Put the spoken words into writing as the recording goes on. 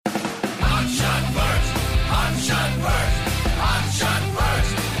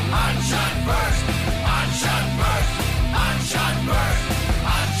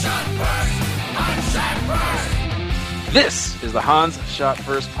This is the Hans Shot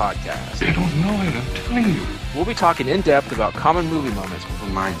First podcast. They don't know it, I'm telling you. We'll be talking in depth about common movie moments For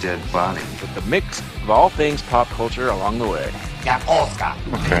my dead body. with the mix of all things pop culture along the way.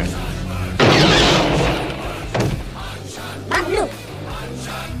 Okay.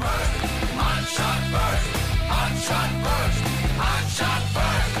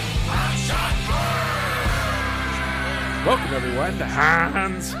 Welcome everyone to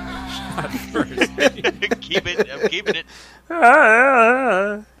Hans Shot First. I'm keeping it.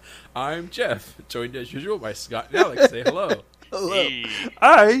 I'm Jeff, joined as usual by Scott and Alex. Say hello. Hey.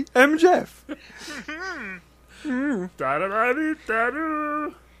 I am Jeff. All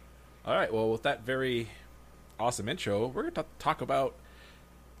right, well, with that very awesome intro, we're going to talk about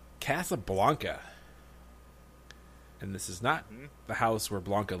Casablanca. And this is not the house where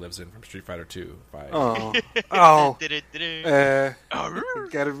Blanca lives in from Street Fighter 2. Oh, Du-du-du-du.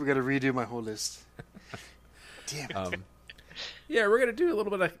 gotta redo my whole list. Damn it. Yeah, we're going to do a little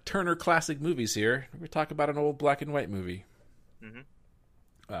bit of Turner classic movies here. We're going to talk about an old black and white movie.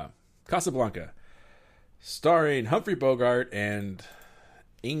 Casablanca, starring Humphrey Bogart and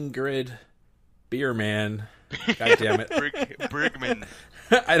Ingrid Beerman. God damn it. Bergman.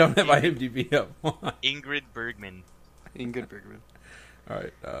 I don't have IMDb up. Ingrid Bergman. Ingrid Bergman. All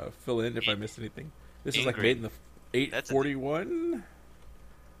right, fill in if I missed anything. This is like Ingrid. made in the 841,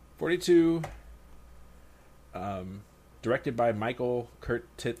 42. Directed by Michael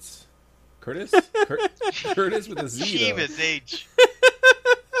Curtis. Curtis with a Z. Though. Chivas H.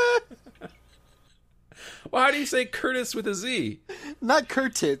 Well, how do you say Curtis with a Z? Not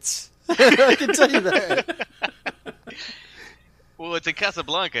Curtits. I can tell you that. Well, it's in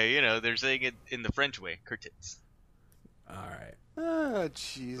Casablanca, you know, they're saying it in the French way. Curtits. All right. Oh, The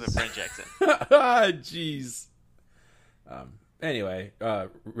jeez. French accent. Jeez. Anyway,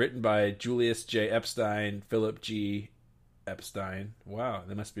 written by Julius J. Epstein, Philip G. Epstein. Wow,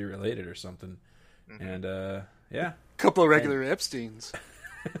 they must be related or something. And yeah. Couple of regular Epsteins.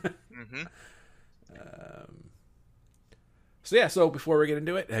 So before we get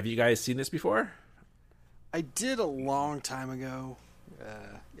into it, have you guys seen this before? I did a long time ago.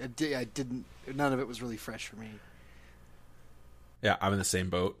 I didn't. None of it was really fresh for me. Yeah, I'm in the same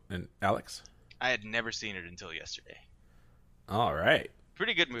boat. And Alex? I had never seen it until yesterday. All right.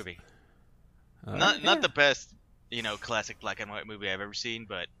 Pretty good movie. Yeah. Not the best, you know, classic black and white movie I've ever seen,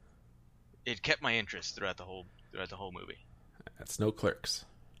 but it kept my interest throughout the whole movie. That's no Clerks.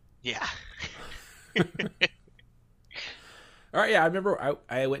 Yeah. All right, yeah, I remember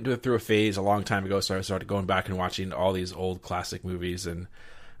I went through a phase a long time ago, so I started going back and watching all these old classic movies, and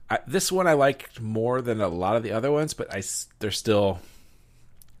this one I liked more than a lot of the other ones, but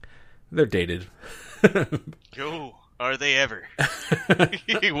they're dated. Oh, are they ever?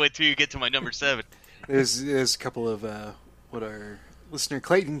 Wait till you get to my number 7. There's a couple of what our listener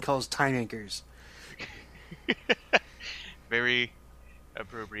Clayton calls time anchors. Very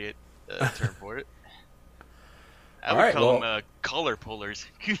appropriate term for it. I would Alright, call well- them collar pullers.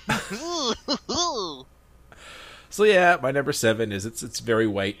 So yeah, my number 7 is it's very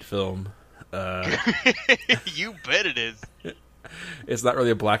white film. You bet it is. It's not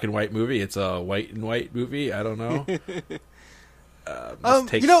really a black and white movie; it's a white and white movie. I don't know.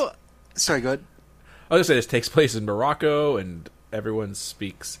 Sorry, go ahead. I was gonna say this takes place in Morocco, and everyone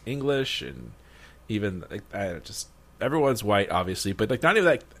speaks English, and even everyone's white, obviously, but like not even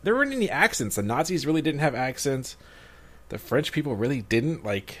like there weren't any accents. The Nazis really didn't have accents. The French people really didn't.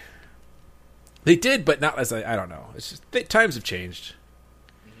 Like they did, but not as I don't know. It's just times have changed.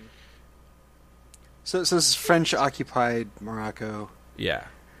 So this is French occupied Morocco, Yeah,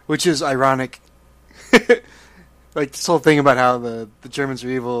 which is ironic. Like this whole thing about how the Germans are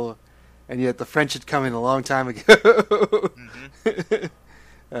evil, and yet the French had come in a long time ago.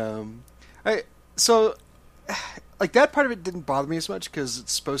 Like that part of it didn't bother me as much because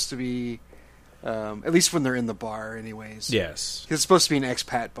it's supposed to be, at least when they're in the bar, anyways. yes, 'Cause it's supposed to be an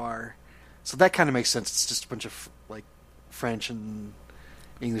expat bar, so that kind of makes sense. It's just a bunch of like French and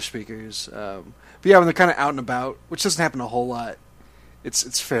English speakers. But yeah, when they're kind of out and about, which doesn't happen a whole lot,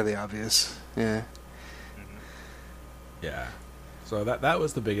 it's fairly obvious. Yeah. yeah. So that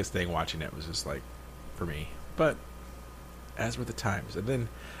was the biggest thing watching it was just like for me, but as were the times. And then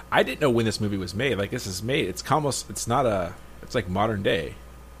I didn't know when this movie was made. Like this is made. It's like modern day.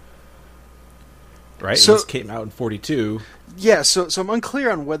 Right? So- This came out in 42. Yeah, so I'm unclear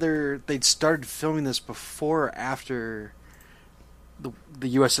on whether they'd started filming this before or after the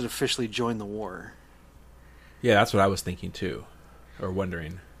U.S. had officially joined the war. Yeah, that's what I was thinking too, or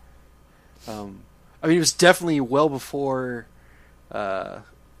wondering. I mean, it was definitely well before,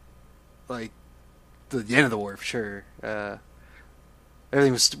 like the end of the war for sure.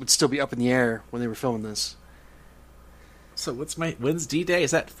 Everything would still be up in the air when they were filming this. So when's D-Day?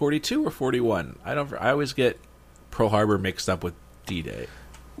 Is that 42 or 41? I always get Pearl Harbor mixed up with D-Day.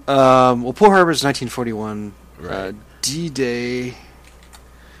 Well, Pearl Harbor is 1941. Right. D-Day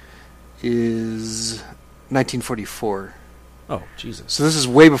is 1944. Oh, Jesus. So this is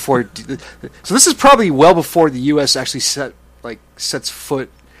way before. So this is probably well before the U.S. actually sets foot,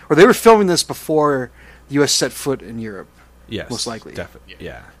 or they were filming this before the U.S. set foot in Europe. Yes, most likely. Definitely,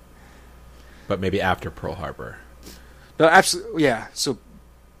 yeah. But maybe after Pearl Harbor. No, absolutely, yeah. So,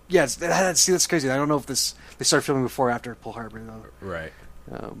 yeah, that's crazy. I don't know if they started filming before or after Pearl Harbor, though. Right.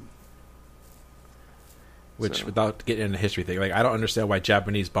 So. Without getting into the history thing, like I don't understand why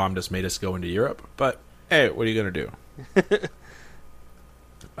Japanese bombed us, made us go into Europe. But hey, what are you gonna do?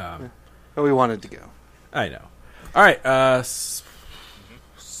 But we wanted to go. I know. All right,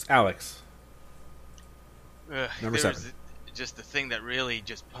 Alex. Number 7. Just the thing that really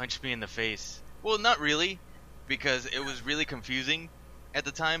just punched me in the face. Well, not really, because it was really confusing at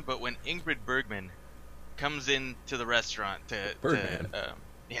the time. But when Ingrid Bergman comes into the restaurant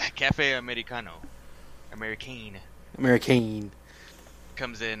Cafe Americano, American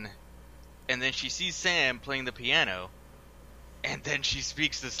comes in, and then she sees Sam playing the piano, and then she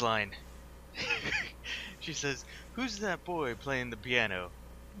speaks this line. She says, "Who's that boy playing the piano?"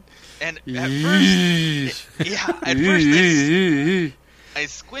 And at first, I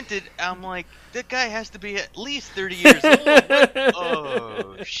squinted. I'm like, that guy has to be at least 30 years old.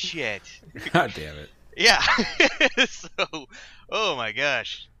 Oh shit! God damn it! Yeah. So, oh my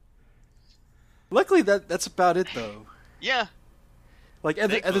gosh. Luckily, that's about it, though. Yeah. Like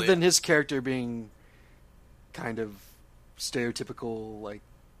other than his character being kind of stereotypical, like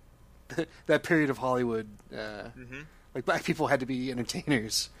that period of Hollywood, like black people had to be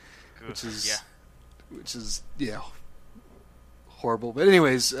entertainers, which is horrible. But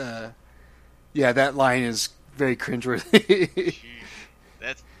anyways, that line is very cringeworthy. Jeez,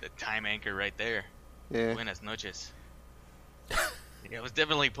 that's the time anchor right there. Yeah. Buenas noches. Yeah, I was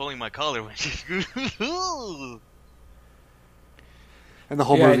definitely pulling my collar when she. And the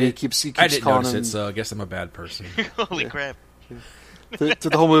whole movie keeps I didn't calling notice him. it, so I guess I'm a bad person. Holy crap! To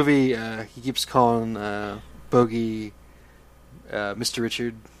the whole movie, he keeps calling Bogey Mr.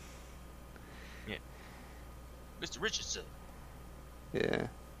 Richard. Yeah, Mr. Richardson. Yeah.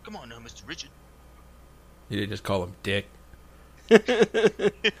 Come on now, Mr. Richard. You didn't just call him Dick.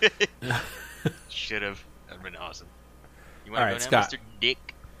 Should have. That'd been awesome. You All want right, to go now, Scott. Mr.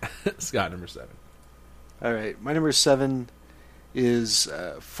 Dick? Scott, number 7. All right, my number 7 is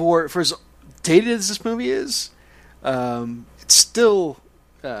for as dated as this movie is, it's still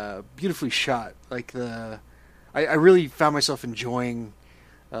beautifully shot. Like I really found myself enjoying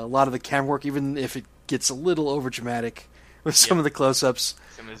a lot of the camera work, even if it gets a little over dramatic with some of the close-ups.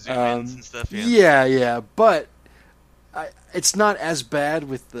 Some of the zoom-ins and stuff. Yeah, but it's not as bad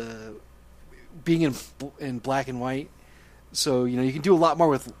with the being in black and white. So you can do a lot more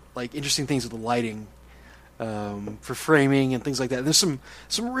with like interesting things with the lighting. For framing and things like that. There's some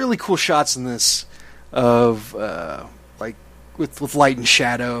really cool shots in this of like with light and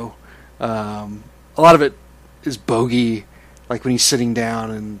shadow. A lot of it is Bogey, like when he's sitting down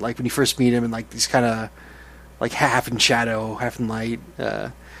and like when you first meet him, and like these kind of like half in shadow, half in light.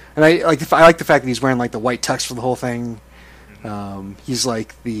 And I like the fact that he's wearing like the white tux for the whole thing. He's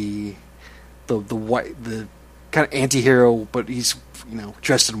like the kind of anti-hero, but he's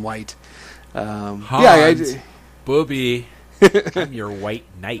dressed in white. Hans, Booby, I'm your white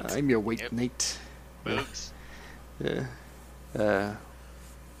knight. I'm your white knight. Boogs. Yeah.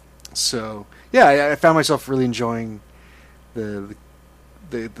 So I found myself really enjoying the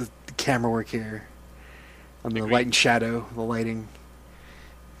camera work here on the light and shadow, the lighting.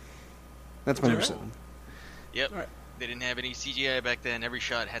 That's my number 7. Yep. Right. They didn't have any CGI back then. Every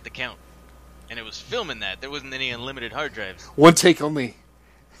shot had to count, and it was filming that. There wasn't any unlimited hard drives. One take only.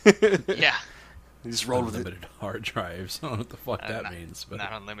 Yeah. They just rolled with it. Unlimited hard drives. I don't know what the fuck that means. But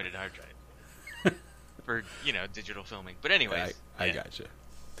Not unlimited hard drive. For, digital filming. But anyways. I gotcha.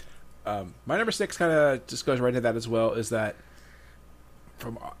 My number 6 kind of just goes right into that as well, is that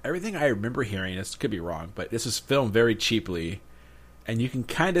from everything I remember hearing, this could be wrong, but this is filmed very cheaply, and you can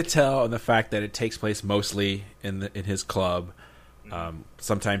kind of tell on the fact that it takes place mostly in his club.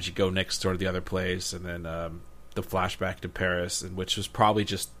 Sometimes you go next door to the other place, and then the flashback to Paris, which was probably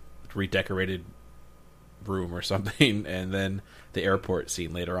just redecorated room or something, and then the airport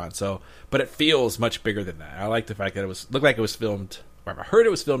scene later on. So, but it feels much bigger than that. I like the fact that looked like it was filmed. Or I heard it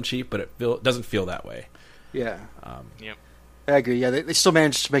was filmed cheap, but it doesn't feel that way. Yeah. Yep. I agree. Yeah, they still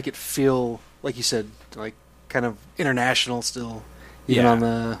managed to make it feel like you said, like kind of international still, even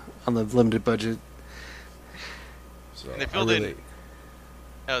Yeah. on the limited budget. So They I filled really- in.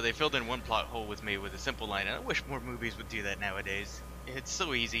 Oh, they filled in one plot hole with me with a simple line, and I wish more movies would do that nowadays. It's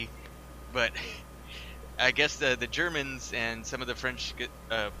so easy, but I guess the Germans and some of the French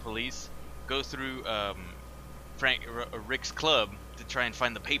police go through Rick's club to try and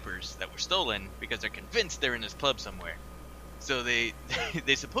find the papers that were stolen because they're convinced they're in his club somewhere. So they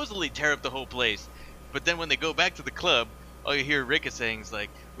they supposedly tear up the whole place, but then when they go back to the club, all you hear Rick is saying is like,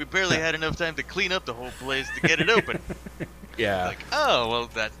 "We barely had enough time to clean up the whole place to get it open." Yeah. Like, oh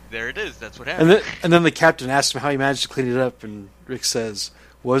well, there it is. That's what happened. And then the captain asks him how he managed to clean it up, and Rick says,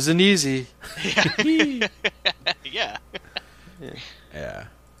 "Wasn't easy." Yeah. Yeah.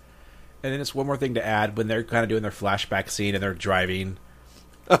 And then it's one more thing to add when they're kind of doing their flashback scene and they're driving.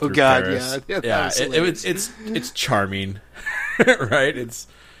 Oh through God, Paris. yeah, that Yeah. was It hilarious. it's charming, right? It's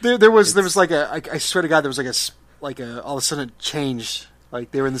There was like I swear to God, there was like a all of a sudden it changed.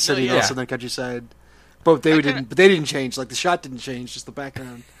 Like they were in the city and all of yeah. a sudden the countryside. But they didn't. But they didn't change. Like the shot didn't change, just the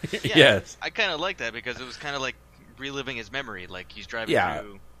background. Yeah, yes. I kind of like that because it was kind of like reliving his memory. Like he's driving Yeah.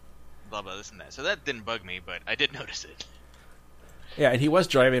 through blah blah this and that. So that didn't bug me, but I did notice it. Yeah, and he was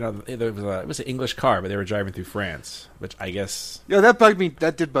driving on. It was an English car, but they were driving through France, which I guess. Yeah, that bugged me.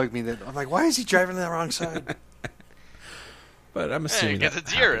 That did bug me. That I'm like, why is he driving on the wrong side? But I'm assuming because that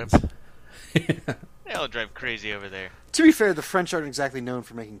it's Europe. happens. They all drive crazy over there. To be fair, the French aren't exactly known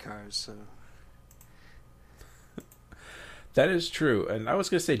for making cars. So That is true. And I was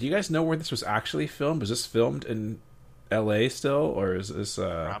going to say, do you guys know where this was actually filmed? Was this filmed in L.A. still, or is this?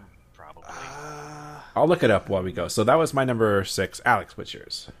 Probably. I'll look it up while we go. So that was my number 6. Alex, what's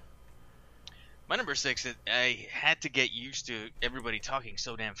yours? My number 6, I had to get used to everybody talking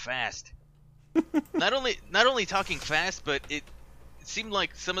so damn fast. not only talking fast, but it seemed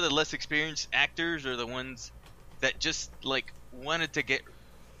like some of the less experienced actors are the ones that just like wanted to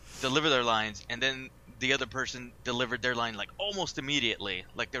deliver their lines, and then the other person delivered their line like almost immediately.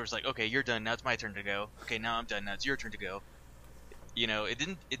 Like there was like, okay, you're done. Now it's my turn to go. Okay, now I'm done. Now it's your turn to go. You know, it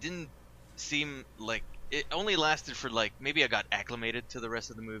didn't seem like it only lasted for like maybe I got acclimated to the rest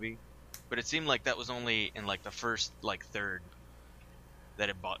of the movie, but it seemed like that was only in like the first like third that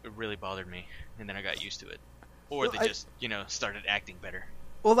it really bothered me, and then I got used to it, or Well, they just started acting better.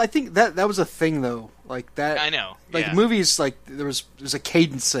 well, I think that was a thing though. Like that. I know, Like yeah. movies, like there's a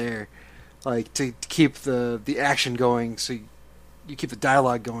cadence there, like to keep the action going. So you keep the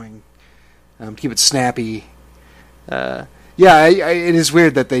dialogue going, keep it snappy. Yeah, it is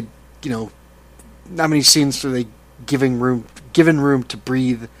weird that they, not many scenes where they given room to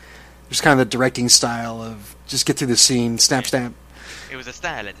breathe. There's kind of the directing style of just get through the scene, snap, snap. It was a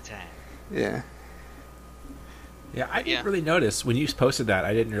style at the time. Yeah. Yeah, I didn't Yeah. really notice when you posted that.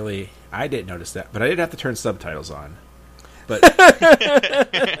 I didn't notice that, but I did have to turn subtitles on. But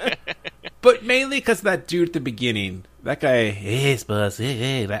but mainly because that dude at the beginning, that guy, hey, Spurs,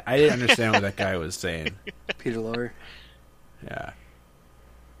 hey, I didn't understand what that guy was saying. Peter Lorre. Yeah.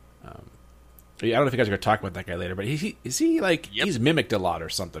 I don't know if you guys are going to talk about that guy later, but is he like Yep. he's mimicked a lot or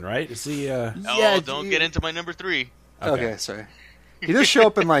something, right? Is he? Oh, Yeah, don't get into my number 3. Okay, sorry. He does show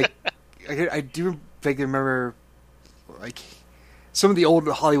up in like I do vaguely remember like some of the old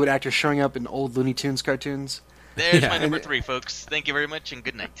Hollywood actors showing up in old Looney Tunes cartoons. There's Yeah. my number 3, folks. Thank you very much, and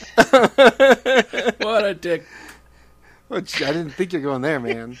good night. What a dick! Which I didn't think you're going there,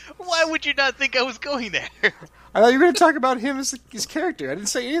 man. Why would you not think I was going there? I thought you were going to talk about him as his character. I didn't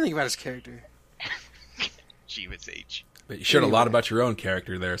say anything about his character. Jeebus H. But you showed a lot Anyway. about your own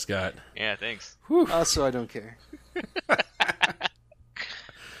character there, Scott. Yeah, thanks. Also, I don't care.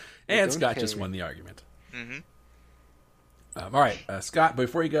 And don't Scott just care. won the argument. Mm-hmm. All right, Scott,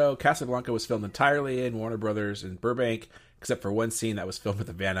 before you go, Casablanca was filmed entirely in Warner Brothers in Burbank, except for one scene that was filmed at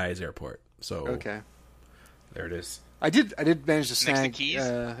the Van Nuys Airport. So Okay. there it is. I did manage to to snag Keys?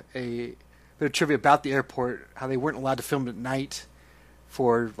 a bit of trivia about the airport, how they weren't allowed to film at night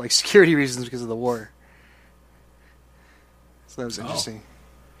for like security reasons because of the war. So that was interesting.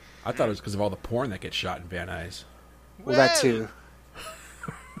 I thought it was because of all the porn that gets shot in Van Nuys. Well, that too.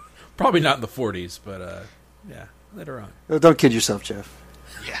 Probably not in the 40s, but yeah, later on. Oh, don't kid yourself, Jeff.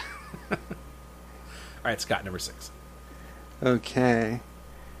 Yeah. All right, Scott, number 6. Okay.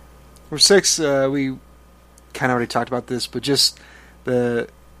 Number 6, we kind of already talked about this, but just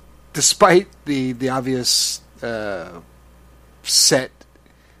despite the obvious set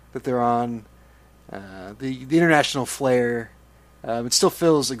that they're on, the international flair, it still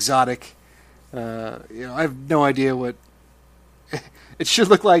feels exotic. I have no idea what it should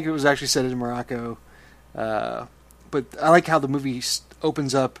look like if it was actually set in Morocco. But I like how the movie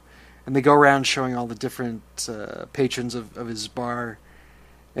opens up and they go around showing all the different patrons of his bar,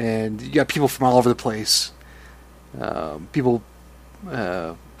 and you got people from all over the place. People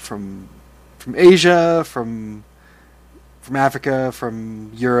from Asia, from Africa,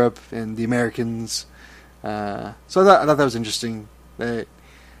 from Europe, and the Americans. So I thought that was interesting that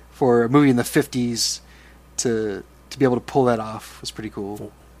for a movie in the 50s to be able to pull that off was pretty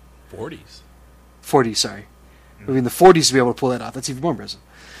cool. 40s. 40s, sorry. Movie in the 40s to be able to pull that off, that's even more impressive.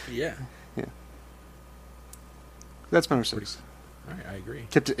 Yeah. Yeah. That's my number 6. All right, I agree.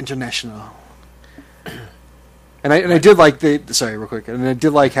 Kept it international. And I did like sorry, real quick. And I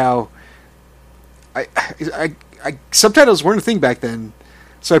did like how I subtitles weren't a thing back then,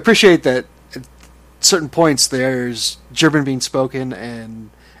 so I appreciate that at certain points there's German being spoken and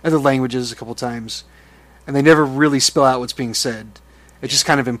other languages a couple times, and they never really spell out what's being said. It's just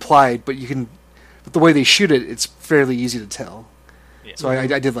kind of implied, but but the way they shoot it, it's fairly easy to tell. Yeah. So I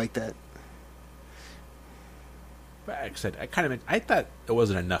did like that. But like I said, I thought it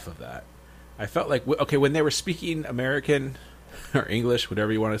wasn't enough of that. I felt like, okay, when they were speaking American or English,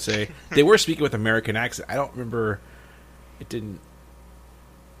 whatever you want to say, they were speaking with American accent. I don't remember. I don't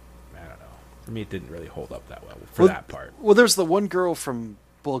know. For me, it didn't really hold up that well for that part. Well, there's the one girl from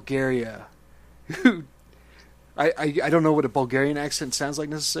Bulgaria who I don't know what a Bulgarian accent sounds like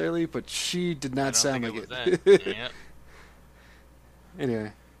necessarily, but she did not sound like it. Yep.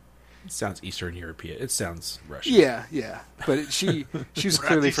 Anyway. It sounds Eastern European. It sounds Russian. Yeah. But she was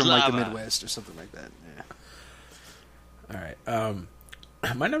clearly from like the Bratislava. Midwest or something like that. Yeah. All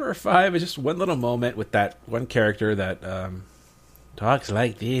right. My number 5 is just one little moment with that one character that talks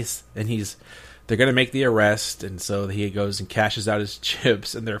like this, and they're going to make the arrest, and so he goes and cashes out his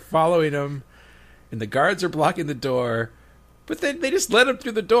chips, and they're following him, and the guards are blocking the door, but then they just let him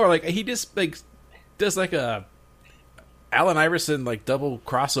through the door. Like he just like does like a Allen Iverson like double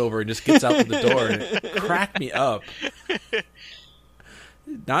crossover and just gets out the door, and it cracked me up.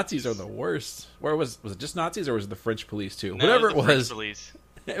 Nazis are the worst. Where was it just Nazis or was it the French police too? No, Whatever it was. was, The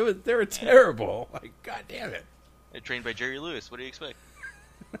French police. they were terrible. Like, god damn it. They're trained by Jerry Lewis. What do you expect?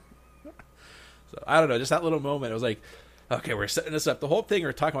 So I don't know, just that little moment. I was like, okay, we're setting this up. The whole thing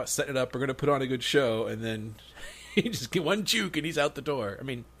we're talking about setting it up. We're going to put on a good show, and then he just get one juke and he's out the door. I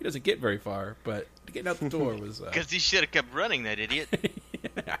mean, he doesn't get very far, but getting out the door was Because he should have kept running, that idiot.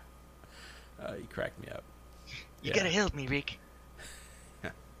 yeah. He cracked me up. You Yeah. gotta help me, Rick.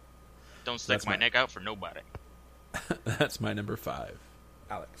 Don't stick That's my my- neck out for nobody. That's my number 5.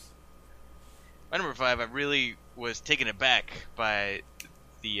 Alex. My number 5, I really was taken aback by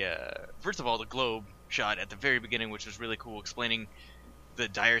the first of all, the globe shot at the very beginning, which was really cool, explaining the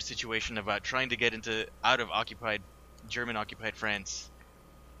dire situation about trying to get out of German occupied France,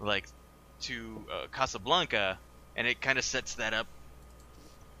 like to Casablanca, and it kind of sets that up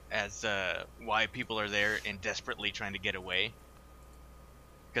as why people are there and desperately trying to get away,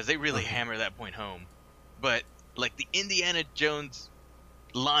 because they really hammer that point home. But like the Indiana Jones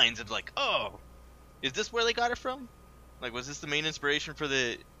lines of like, oh, is this where they got it from? Like, was this the main inspiration for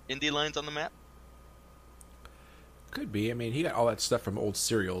the Indy lines on the map? Could be. I mean, he got all that stuff from old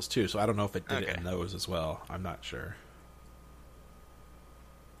serials too, so I don't know if it did it Okay. in those as well. I'm not sure.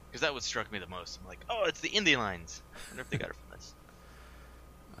 Because that what struck me the most. I'm like, oh, it's the Indy lines. I wonder if they got it from this.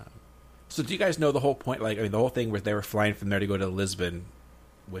 So do you guys know the whole point? Like, I mean, the whole thing where they were flying from there to go to Lisbon,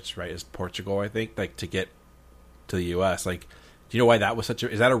 which is Portugal, I think, like to get to the U.S. Like, do you know why that was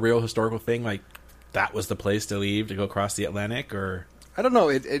is that a real historical thing? Like, that was the place to leave to go across the Atlantic, or? I don't know.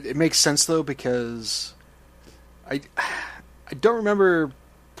 It makes sense though, because I don't remember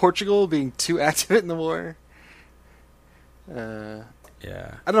Portugal being too active in the war. Yeah.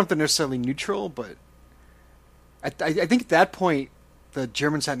 I don't know if they're necessarily neutral, but I think at that point the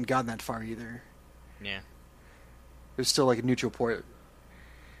Germans hadn't gotten that far either. Yeah. It was still like a neutral port.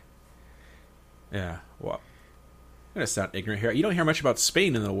 Yeah. Well, I'm gonna sound ignorant here. You don't hear much about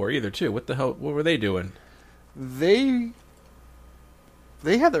Spain in the war either, too. What the hell? What were they doing? They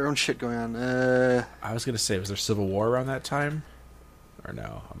had their own shit going on. I was gonna say, was there civil war around that time, or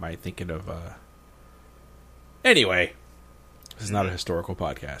no? Am I thinking of? Anyway, this is not a historical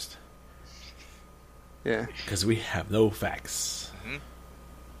podcast Yeah. because we have no facts. Mhm.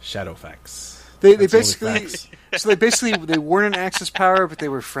 Shadow facts. They That's the only basically facts. they weren't an Axis power, but they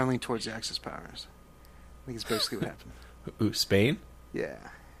were friendly towards the Axis powers. I think it's basically what happened. Ooh, Spain. Yeah.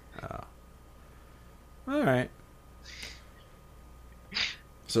 All right.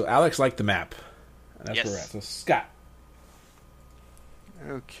 So Alex liked the map, and that's Yes. where we're at. So Scott.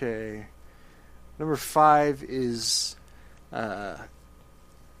 Okay. Number 5 is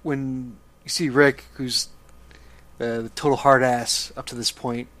when you see Rick, who's the total hard ass up to this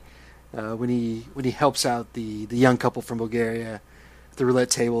point, when he helps out the young couple from Bulgaria at the roulette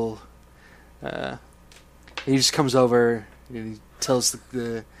table. He just comes over and he tells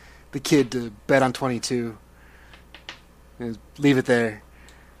the kid to bet on 22 and leave it there.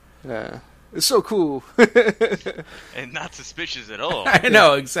 It's so cool. And not suspicious at all. I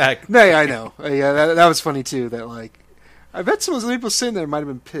know, exactly. No, yeah, I know. Yeah, that was funny too. That like, I bet some of the people sitting there might have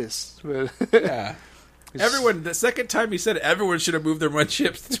been pissed. But Yeah. Everyone, the second time he said it, everyone should have moved their one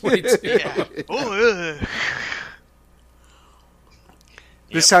chips to 22. Yeah. Oh,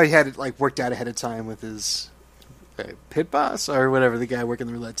 This is how he had it like worked out ahead of time with his pit boss or whatever, the guy working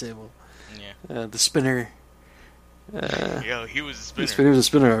the roulette table. Yeah. The spinner. Yo, he was a spinner. He was a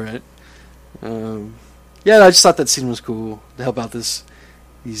spinner, all right. Yeah, I just thought that scene was cool to help out these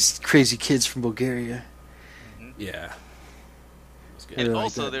crazy kids from Bulgaria. Yeah. And really like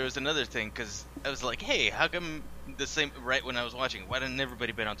also, that. there was another thing, because I was like, hey, how come right when I was watching, why didn't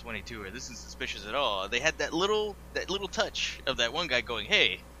everybody bet on 22, or this isn't suspicious at all? They had that little touch of that one guy going,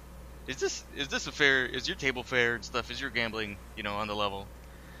 hey, is this a fair, is your table fair and stuff, is your gambling, on the level?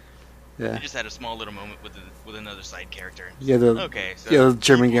 Yeah, They just had a small little moment with another side character. yeah, the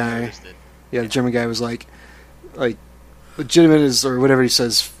German people guy. noticed it. Yeah, the German guy was like legitimate as, or whatever he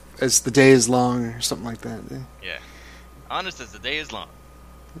says, as the day is long or something like that. Yeah. Honest as the day is long.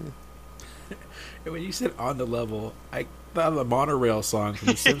 And when you said on the level, I thought of the monorail song from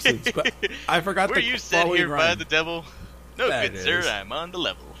The Simpsons, but I forgot Were the you sent following here by rhyme. the devil? No, That good sir, is. I'm on the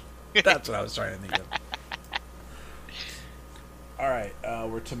level. That's what I was trying to think of. All right,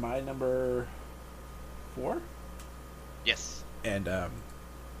 we're to my number 4, Yes. and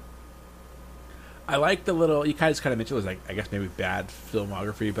I like the little. You guys kind of mentioned it was like, I guess maybe bad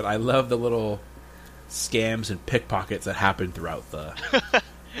filmography, but I love the little scams and pickpockets that happen throughout the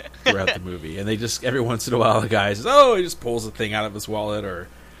movie. And they just every once in a while the guy says, "Oh," he just pulls the thing out of his wallet or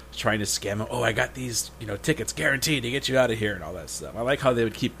trying to scam him. "Oh, I got these tickets guaranteed to get you out of here," and all that stuff. I like how they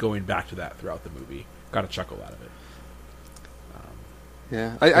would keep going back to that throughout the movie. Got a chuckle out of it.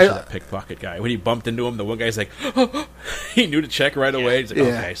 Yeah, That pickpocket guy, when he bumped into him, the one guy's like, "Oh," he knew to check right away. He's like, Yeah.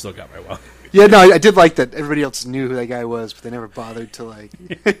 "Okay, I still got my wallet." yeah, no, I did like that. Everybody else knew who that guy was, but they never bothered to like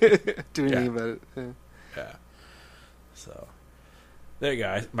do anything about it. Yeah. Yeah. So there you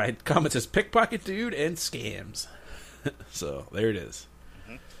go. My comment says pickpocket dude and scams. So there it is.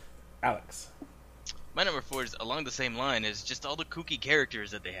 Mm-hmm. Alex. My number 4 is along the same line as just all the kooky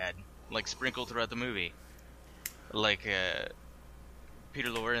characters that they had, like sprinkled throughout the movie, like Peter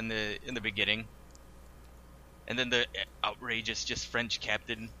Lorre in the beginning, and then the outrageous just French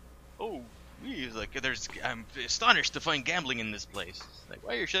captain. Oh, he's like, I'm astonished to find gambling in this place. Like,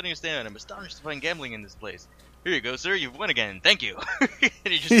 why are you shutting us down? I'm astonished to find gambling in this place. Here you go, sir. You've won again. Thank you.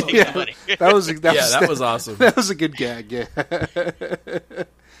 And he just takes the money. that was That was awesome. That was a good gag.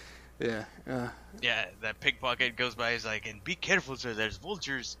 Yeah, yeah. Yeah, that pickpocket goes by. He's like, and be careful, sir. There's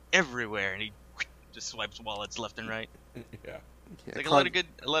vultures everywhere. And he just swipes wallets left and right. Yeah. Yeah, It's like Claude,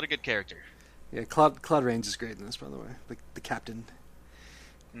 a lot of good character. yeah, Claude Rains is great in this, by the way. The captain.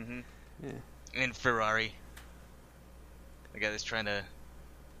 Mm-hmm. Yeah. And Ferrari, the guy that's trying to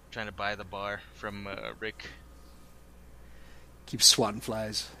buy the bar from Rick. Keeps swatting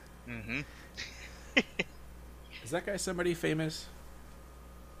flies. Mm-hmm. Is that guy somebody famous?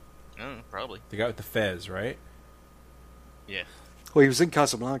 Oh, probably. The guy with the fez, right? Yeah. Well, he was in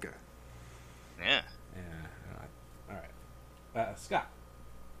Casablanca. Yeah. Yeah. All right. Scott.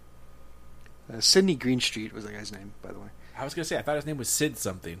 Sidney Greenstreet was that guy's name, by the way. I was gonna say I thought his name was Sid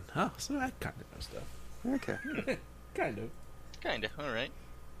something. Huh? So I kind of know stuff. Okay. Kind of. Kinda. All right.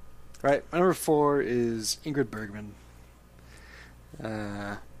 Right. My number 4 is Ingrid Bergman.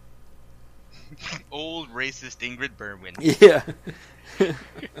 Old racist Ingrid Bergman. Yeah.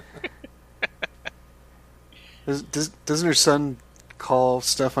 Doesn't her son call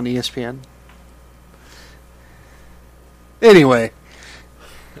stuff on ESPN? Anyway.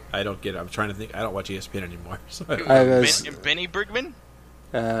 I don't get it. I'm trying to think. I don't watch ESPN anymore. So I don't I know. was- Benny Bergman?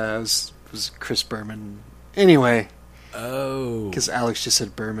 It was Chris Berman. Anyway, Oh. because Alex just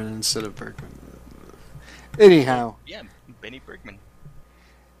said Berman instead of Bergman. Anyhow, Yeah, Benny Bergman.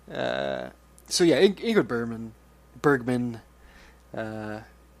 so yeah, Ingrid Bergman Bergman.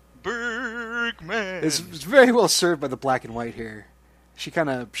 is very well served by the black and white here. She kind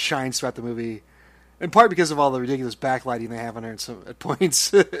of shines throughout the movie, in part because of all the ridiculous backlighting they have on her at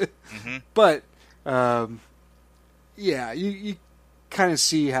points. Mm-hmm. But yeah, you kind of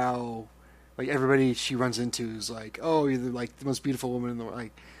see how like everybody she runs into is like, oh, you're like the most beautiful woman in the world.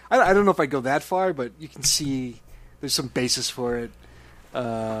 Like, I don't know if I'd go that far, but you can see there's some basis for it.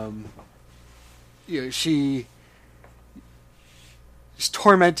 You know, she She's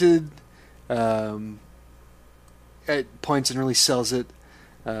tormented at points and really sells it.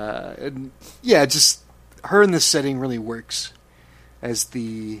 And yeah, just her in this setting really works as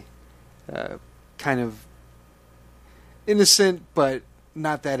the kind of innocent but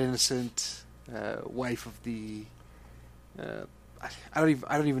not that innocent wife of the. I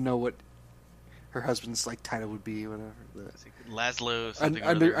don't even know what her husband's like title would be. Whatever. Laszlo, something or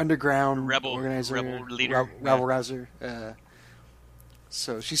other. Underground Rebel organizer, leader. rabble rouser.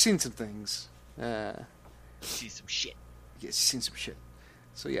 So she's seen some things. See some shit. Yeah, she's seen some shit.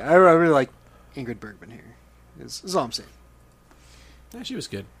 So yeah, I really like Ingrid Bergman here. Is all I'm saying. Yeah, she was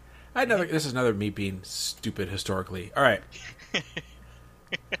good. This is another me being stupid historically. All right.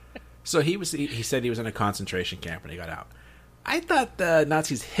 So he said he was in a concentration camp when he got out. I thought the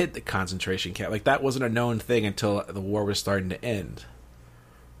Nazis hid the concentration camp. Like, that wasn't a known thing until the war was starting to end.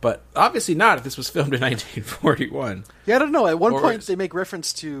 But obviously not if this was filmed in 1941. Yeah, I don't know. At one point, they make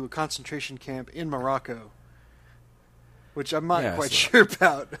reference to a concentration camp in Morocco, which I'm not quite sure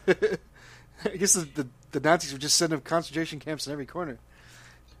about. I guess the Nazis would just send up concentration camps in every corner.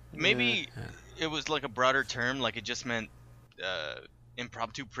 Maybe it was like a broader term, like it just meant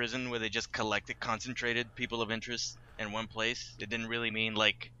impromptu prison where they just concentrated people of interest in one place. It didn't really mean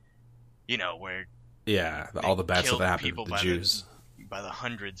like, where all the bad stuff that happened to the Jews by the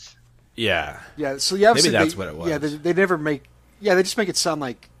hundreds. Yeah. So maybe that's what it was. Yeah, they never make. Yeah, they just make it sound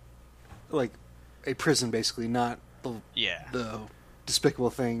like a prison, basically, not the despicable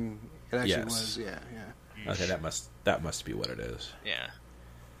thing it actually was. Yeah. Okay, that must be what it is. Yeah.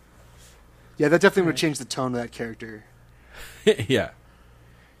 Yeah, that definitely would change the tone of that character. Yeah.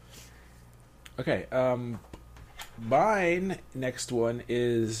 Okay, mine next one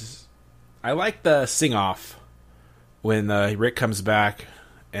is I like the sing off when Rick comes back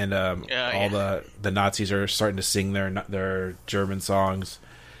and all the Nazis are starting to sing their German songs,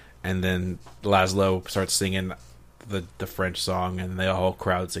 and then Laszlo starts singing the French song, and the whole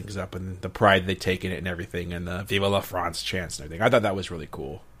crowd sings up, and the pride they take in it and everything, and the Viva la France chants and everything. I thought that was really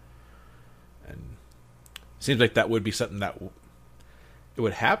cool, and it seems like that would be something that it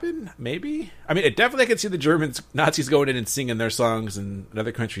would happen, maybe. I mean, I could see the Nazis going in and singing their songs in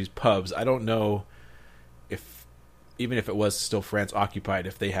other countries' pubs. I don't know even if it was still France occupied,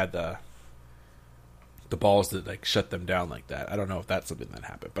 if they had the balls to like shut them down like that. I don't know if that's something that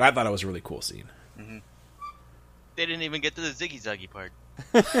happened, but I thought it was a really cool scene. Mm-hmm. They didn't even get to the Ziggy Zaggy part.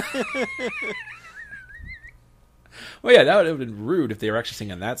 Well, yeah, that would have been rude if they were actually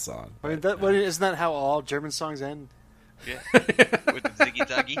singing that song. I mean, isn't that how all German songs end? Yeah, with the Ziggy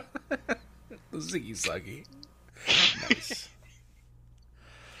Zaggy. The Ziggy Zaggy. Nice.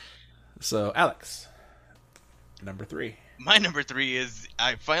 So, Alex, number 3. My number 3 is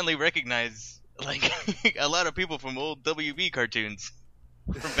I finally recognize like a lot of people from old WB cartoons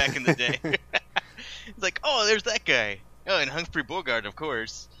from back in the day. It's like, oh, there's that guy. Oh, and Humphrey Bogart, of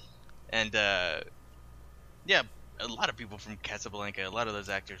course. And yeah, a lot of people from Casablanca. A lot of those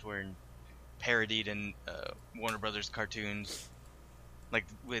actors were parodied in Warner Brothers cartoons. Like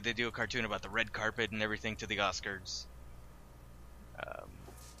they do a cartoon about the red carpet and everything to the Oscars.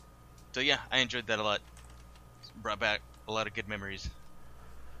 So yeah, I enjoyed that a lot. Brought back a lot of good memories.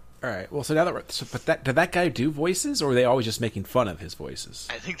 All right. Well, so now that did that guy do voices, or were they always just making fun of his voices?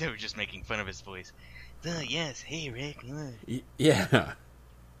 I think they were just making fun of his voice. Oh, yes, hey Rick. Yeah.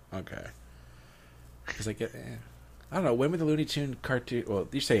 Okay. Because I don't know, when were the Looney Tune cartoon? Well,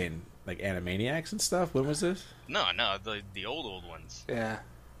 you're saying like Animaniacs and stuff. When was this? No, the old ones. Yeah.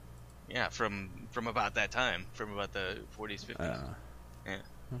 Yeah, from about that time, from about the 40s, 50s. Yeah.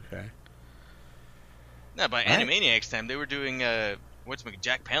 Okay. No, by Animaniacs time, they were doing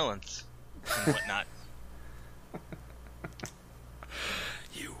Jack Palance and whatnot.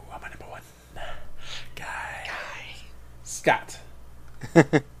 You are my number 1 guy. Scott.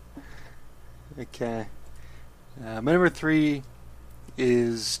 Okay. My number 3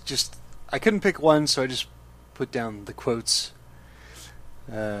 is just I couldn't pick one, so I just put down the quotes.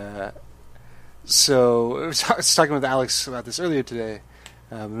 So I was talking with Alex about this earlier today.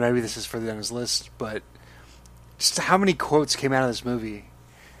 Maybe this is further down his list, but just how many quotes came out of this movie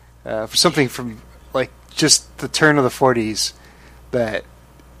for something from like just the turn of the 40s that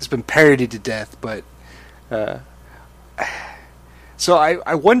has been parodied to death. But so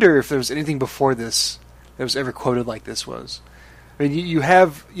I wonder if there was anything before this that was ever quoted like this was. I mean, you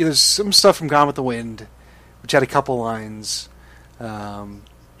have there's some stuff from Gone with the Wind, which had a couple lines.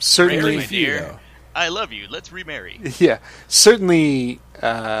 Certainly, my dear, I love you. Let's remarry. Yeah, certainly,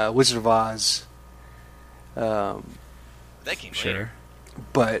 Wizard of Oz. That came later.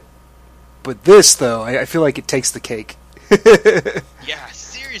 But this though, I feel like it takes the cake. Yeah,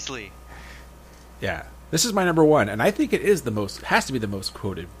 seriously. Yeah, this is my number one, and I think it is has to be the most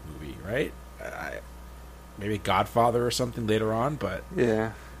quoted movie, right? Maybe Godfather or something later on, but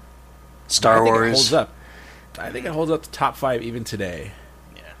Yeah. Star I think Wars. it holds up. I think it holds up to top 5 even today.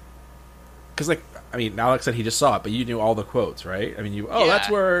 Yeah. Because, like, I mean, Alex said he just saw it, but you knew all the quotes, right? I mean, Yeah. that's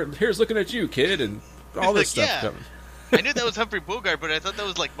where, here's looking at you, kid, and all this Like, stuff. yeah. Coming. I knew that was Humphrey Bogart, but I thought that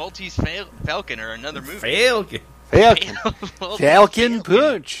was like Maltese Falcon or another movie. Falcon. Falcon. Maltese Falcon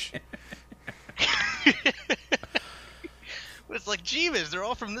Punch. But it's like, Jeeves, they're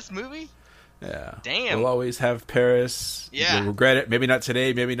all from this movie? Yeah. Damn. We'll always have Paris. Yeah. You'll regret it. Maybe not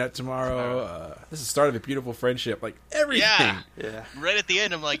today, maybe not tomorrow. This is the start of a beautiful friendship. Like, everything. Yeah. Yeah. Right at the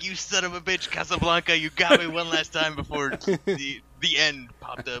end, I'm like, you son of a bitch, Casablanca, you got me one last time before the end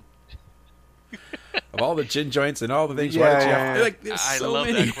popped up. Of all the gin joints and all the things. Yeah, why did you yeah, have, yeah. like, there's I so love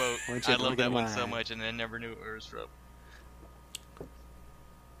many. that quote. Why don't you I look love at that one mine? so much, and I never knew where it was from.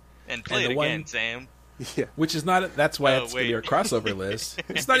 And play And it the again, one- Sam. Yeah. Which is not, that's why Oh, it's going to be our wait. crossover list.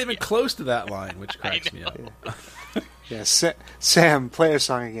 It's not even close to that line, which cracks me up. Yeah. Sam, play a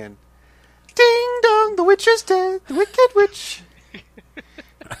song again. Ding dong, the witch is dead. The wicked witch.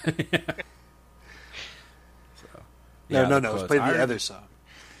 Yeah, no, the no. quotes. Play I- the other song.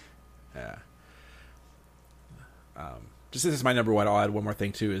 Yeah. Just this is my number one. I'll add one more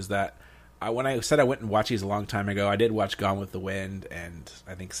thing too. Is that when I said I went and watched these a long time ago, I did watch Gone with the Wind and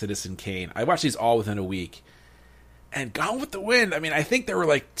I think Citizen Kane. I watched these all within a week. And Gone with the Wind, I mean, I think there were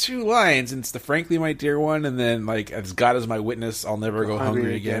like 2 lines, and it's the "Frankly, my dear" one, and then like "As God is my witness, I'll never go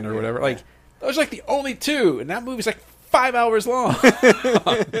hungry again" or whatever. yeah. Like those are like the only 2, and that movie's like 5 hours long. God,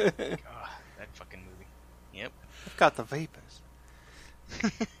 that fucking movie. Yep. I've got the vapors.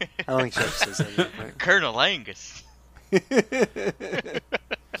 I don't think Jeff says that yet, right? Colonel Angus.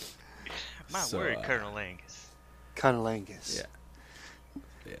 My So, word, Colonel Angus. Cunnilingus. Yeah.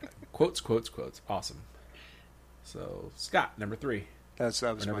 Yeah. Quotes. Awesome. So Scott, number 3. That was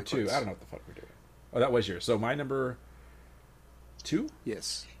Or my number 2. quiz. I don't know what the fuck we're doing. Oh, that was yours. So my number 2?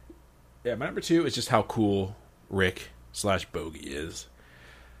 Yes. Yeah, my number 2 is just how cool Rick / Bogey is.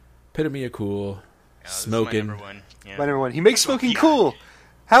 Epitome of cool, Yeah, this is smoking. my number one. Yeah. My number one. He makes smoking Yeah. cool.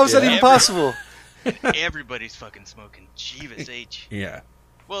 How is that Yeah. even possible? Everybody's fucking smoking. Jeeves H. Yeah.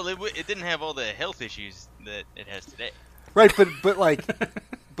 Well, it didn't have all the health issues that it has today. Right, but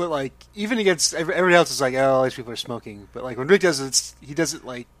like even against everybody else is like, oh, all these people are smoking. But like when Rick does it, he does it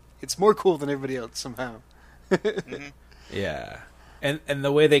like it's more cool than everybody else somehow. Yeah. And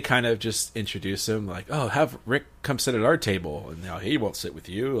the way they kind of just introduce him, like, oh, have Rick come sit at our table, and now he won't sit with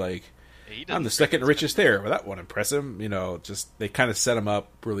you. Like, He I'm the doesn't second freaking richest there. Well, that won't impress him. You know, just they kind of set him up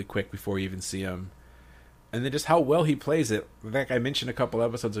really quick before you even see him. And then just how well he plays it. Like I mentioned a couple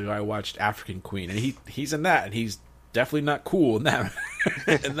episodes ago, I watched African Queen, and he's in that, and he's definitely not cool in that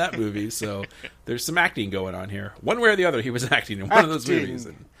in that movie. So there's some acting going on here. One way or the other, he was acting in one of those Acting. movies.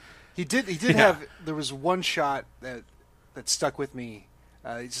 And, He did Yeah. have. There was one shot that stuck with me.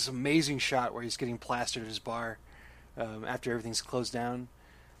 It's this amazing shot where he's getting plastered at his bar after everything's closed down,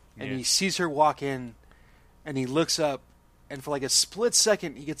 and Yeah. he sees her walk in, and he looks up, and for like a split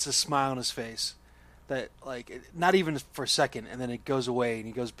second, he gets a smile on his face. That like not even for a second, and then it goes away, and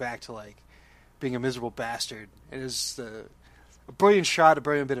he goes back to like being a miserable bastard. It is a brilliant shot, a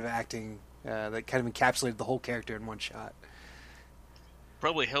brilliant bit of acting that kind of encapsulated the whole character in one shot.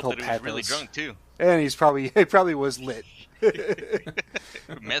 Probably helped Whole that he was really pathos. drunk too. And he probably was lit.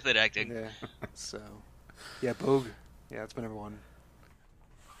 Method acting. Yeah. So, yeah, Bogue. Yeah, that's my number one.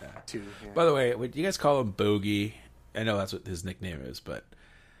 Two. Yeah. by the way, would you guys call him Bogey? I know that's what his nickname is, but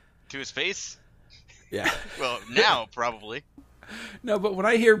To his face? yeah. Well, now probably. No, but when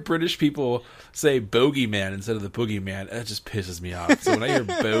I hear British people say bogeyman instead of the boogeyman, it just pisses me off. So when I hear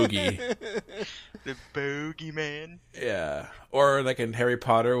bogey, The bogeyman. yeah. Or like in Harry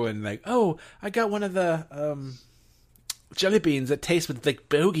Potter when like, oh, I got one of the jelly beans that taste with like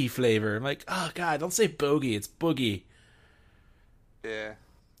bogey flavor. I'm like, oh god, don't say bogey, it's boogie. Yeah.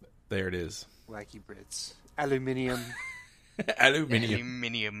 There it is. Wacky Brits. Aluminium. Aluminium.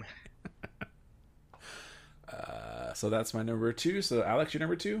 Aluminium. So that's my number 2. So Alex, your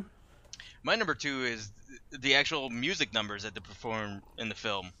number 2? My number 2 is the actual music numbers that they perform in the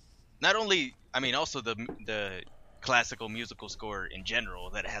film. Not only, I mean, also the classical musical score in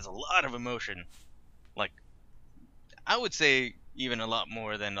general that has a lot of emotion. Like, I would say even a lot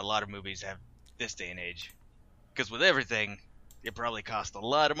more than a lot of movies have this day and age. Because with everything, it probably cost a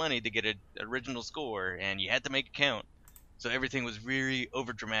lot of money to get an original score, and you had to make it count. So everything was really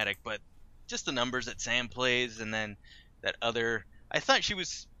overdramatic, but just the numbers that Sam plays, and then that other... I thought she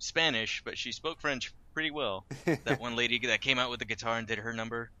was Spanish, but she spoke French pretty well. That one lady that came out with the guitar and did her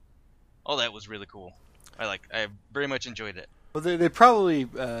number, all that was really cool. I very much enjoyed it. Well, they probably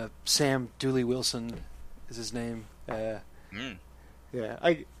Sam Dooley Wilson is his name. Yeah,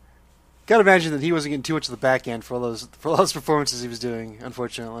 I gotta imagine that he wasn't getting too much of the back end for all those performances he was doing.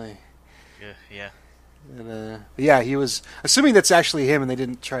 Unfortunately. Yeah. And, yeah, he was. Assuming that's actually him, and they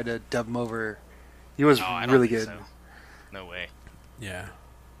didn't try to dub him over. He was I don't really think good. so. No way. Yeah.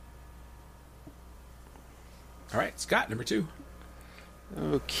 All right, Scott, number 2.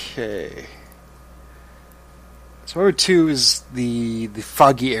 Okay. So number 2 is the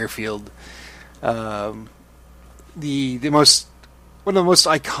foggy airfield. The most one of the most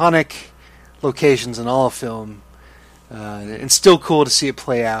iconic locations in all of film, and still cool to see it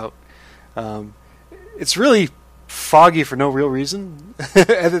play out. It's really foggy for no real reason,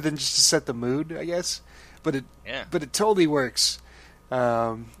 other than just to set the mood, I guess. But it totally works.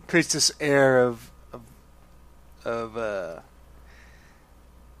 Creates this air of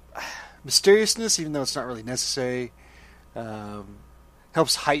mysteriousness, even though it's not really necessary.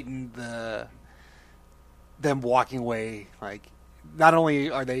 Helps heighten them walking away. Like, not only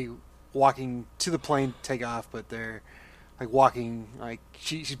are they walking to the plane to take off, but they're like walking, like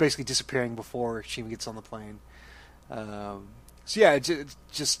she's basically disappearing before she even gets on the plane. So yeah,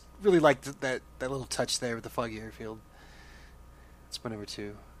 just really like that little touch there with the foggy airfield. It's my number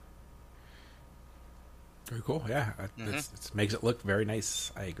 2. Very cool. Yeah, it makes it look very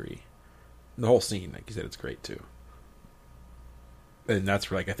nice. I agree. The whole scene, like you said, it's great too. And that's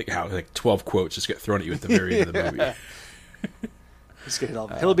where, like, I think how 12 quotes just get thrown at you at the very end of the movie. Just get it all.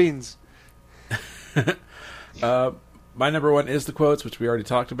 Hill of beans. My number 1 is the quotes, which we already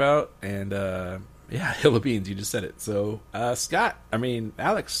talked about, and yeah, Hill of Beans. You just said it. So, Alex,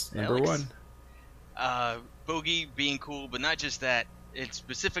 number 1. Bogey being cool, but not just that. It's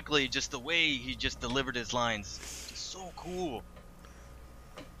specifically just the way he just delivered his lines. Just so cool.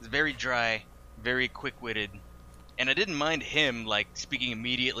 It's very dry, very quick-witted, and I didn't mind him like speaking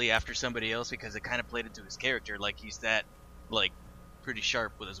immediately after somebody else because it kind of played into his character. Like, he's that pretty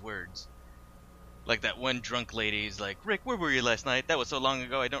sharp with his words. Like that one drunk lady's like, "Rick, where were you last night? That was so long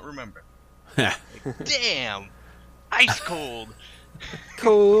ago, I don't remember." Like, damn, ice cold,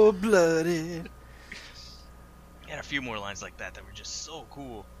 cold-blooded. He had a few more lines like that were just so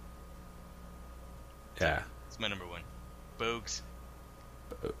cool. Yeah, it's my number 1. Bogues.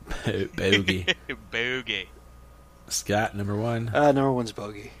 Bogey. Bogey. Scott, number 1. Number 1's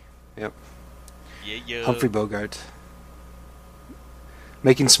Bogey. Yep. Yeah. Humphrey Bogart.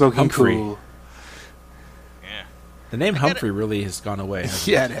 Making smoking Humphrey. cool. Yeah. The name Humphrey really has gone away.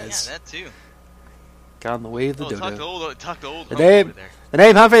 Yeah, it has. Yeah, that too. Gone the way of the dodo. Talk to old The Humphrey name, over there. the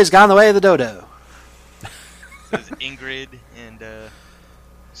name Humphrey has gone the way of the dodo. There's Ingrid and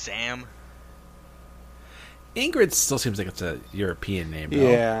Sam. Ingrid still seems like it's a European name, though.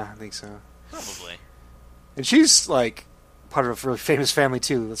 Yeah, I think so. Probably. And she's like part of a really famous family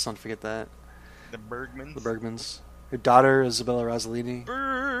too. Let's not forget that. The Bergmans. The Bergmans. Her daughter, Isabella Rossellini.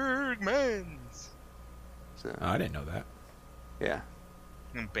 Bergmans. So, Oh, I didn't know that. yeah.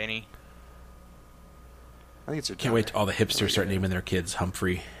 And Benny. I think it's her Can't daughter. wait till all the hipsters start naming their kids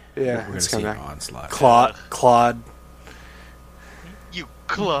Humphrey. Yeah, We're going to it's see an coming back. onslaught. Claude. You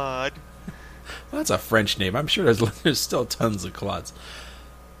Claude. Well, that's a French name. I'm sure there's still tons of Claudes.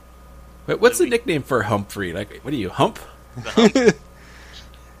 But what's the nickname for Humphrey? Like, what are you, Hump? The hump.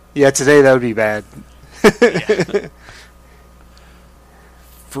 Yeah, today that would be bad. Yeah.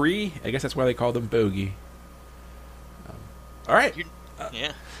 Free? I guess that's why they call them Bogey. All right.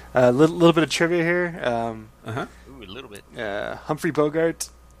 Yeah. A little bit of trivia here. Uh-huh. Ooh, a little bit. Humphrey Bogart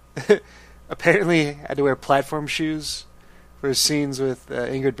apparently had to wear platform shoes for his scenes with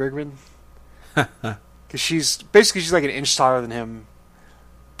Ingrid Bergman. Because she's like an inch taller than him.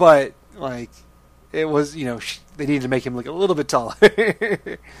 But, like, it was, they needed to make him look a little bit taller.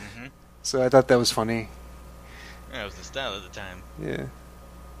 Mm-hmm. So I thought that was funny. That was the style at the time. Yeah.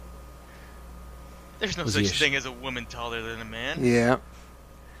 There's no Was he such a thing as a woman taller than a man. Yeah.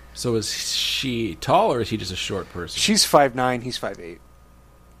 So is she tall, or is he just a short person? She's 5'9", he's 5'8".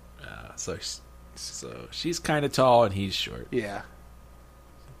 So she's kind of tall, and he's short. Yeah.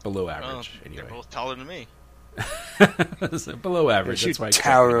 Below Well, average, they're anyway. both taller than me. So below average. She That's why I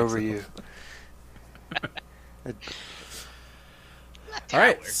tower can't over make you. Not All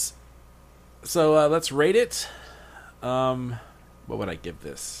right. tower. So let's rate it. What would I give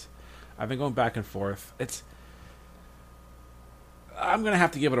this? I've been going back and forth. I'm going to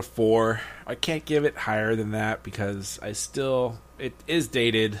have to give it a 4. I can't give it higher than that because it is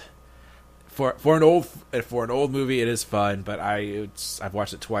dated. for an old movie, it is fun. But I've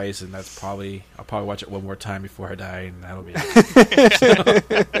watched it twice, and I'll probably watch it one more time before I die, and that'll be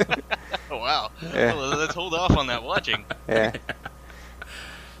it. Oh, wow. Yeah. Well, let's hold off on that watching. Yeah.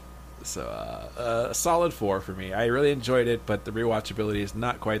 So a solid 4 for me. I really enjoyed it, but the rewatchability is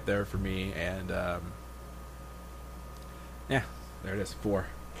not quite there for me. And yeah, there it is, 4.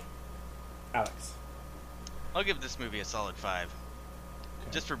 Alex. I'll give this movie a solid 5.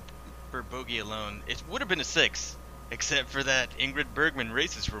 Okay. Just for Bogey alone, it would have been a 6, except for that Ingrid Bergman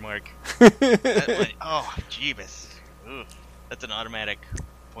racist remark. That went, oh, jeebus. Ooh, that's an automatic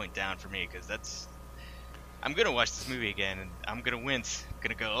point down for me, because I'm going to watch this movie again, and I'm going to wince. I'm going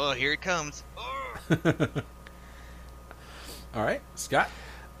to go, oh, here it comes. Oh. All right, Scott?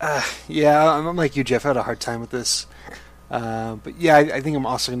 Yeah, I'm like you, Jeff. I had a hard time with this. But yeah, I think I'm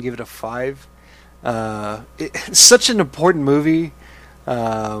also going to give it a 5. It's such an important movie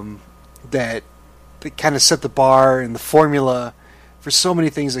that kind of set the bar and the formula for so many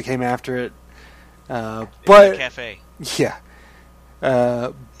things that came after it. But the cafe. Yeah.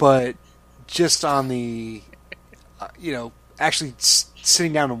 But just on the, actually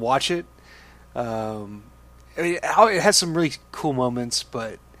sitting down and watch it, I mean, it has some really cool moments,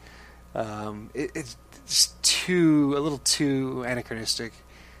 but it's just a little too anachronistic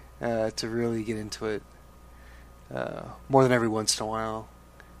to really get into it more than every once in a while.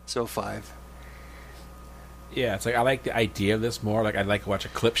 So 5. Yeah, it's like I like the idea of this more. Like I'd like to watch a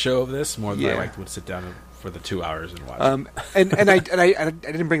clip show of this more than I Yeah. would sit down for the 2 hours and watch it. And I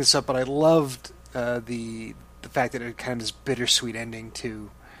didn't bring this up, but I loved the fact that it had kind of this bittersweet ending to,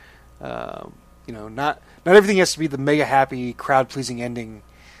 not everything has to be the mega happy crowd pleasing ending,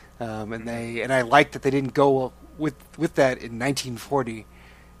 and I liked that they didn't go with that in 1940.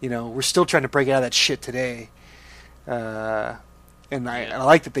 We're still trying to break out of that shit today, and I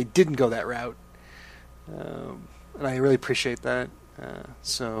like that they didn't go that route, and I really appreciate that.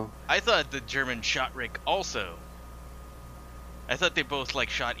 So I thought the German shot Rick also. I thought they both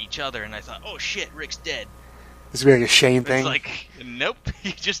shot each other, and I thought, oh shit, Rick's dead. this would be like a Shane It's thing. like, nope,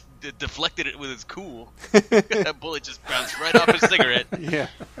 he just deflected it with his cool. That bullet just bounced right off his cigarette. Yeah.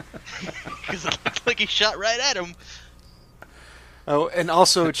 Because it looked like he shot right at him. Oh, and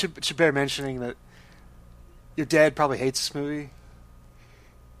also it should bear mentioning that your dad probably hates this movie.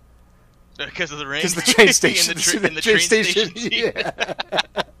 Because of the rain? Because the train station. in the train station. Yeah.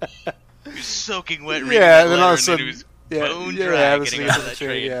 He was soaking wet reading Yeah, that and then all of a letter, sudden, and he was yeah, bone yeah, dry listening getting to out of the that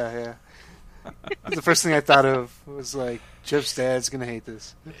train. train. Yeah. The first thing I thought of was like, Jeff's dad's gonna hate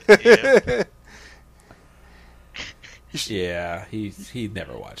this. Yeah. Yeah, he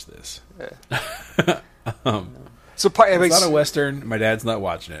never watched this. So It's not a Western. My dad's not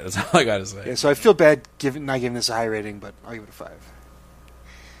watching it. That's all I gotta say. yeah, so I feel bad not giving this a high rating, but I'll give it a 5.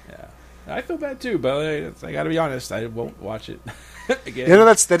 Yeah, I feel bad too, but I gotta be honest. I won't watch it again.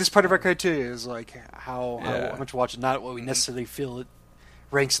 That is part of our criteria is like how Yeah. much we watch it, not what we necessarily feel it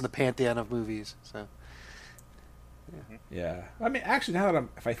ranks in the pantheon of movies. So Yeah, I mean, actually, now that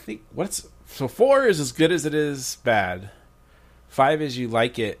if I think, 4 is as good as it is bad. 5 is you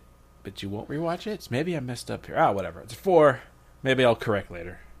like it, but you won't rewatch it. So maybe I messed up here. Whatever. It's 4. Maybe I'll correct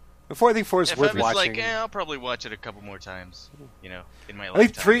later. before I think 4 is If worth I was watching. like, I'll probably watch it a couple more times, in my I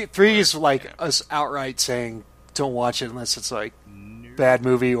lifetime. think three is Or, like us outright saying don't watch it unless it's like bad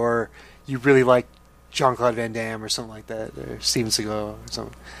movie or you really like Jean-Claude Van Damme or something like that, or Steven Seagal or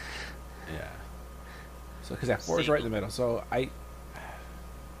something. Yeah. So because 4 is right in the middle. So I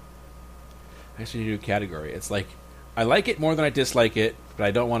guess we need to do a category. It's like I like it more than I dislike it, but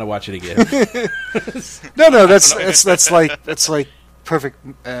I don't want to watch it again. No, that's like perfect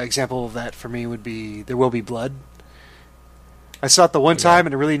example of that for me would be There Will Be Blood. I saw it the one time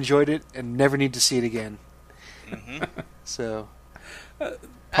and I really enjoyed it and never need to see it again. Mm-hmm. So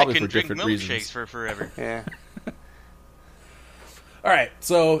Probably I can for drink different milkshakes reasons. for forever. yeah, All right,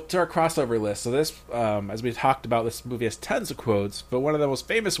 so to our crossover list. So this, as we talked about, this movie has tons of quotes, but one of the most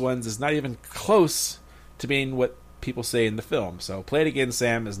famous ones is not even close to being what people say in the film. So "Play It Again,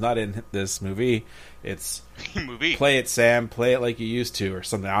 Sam" is not in this movie. It's Movie. "Play it, Sam. Play it like you used to," or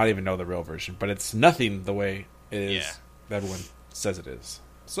something. I don't even know the real version, but it's nothing the way it is that everyone says it is.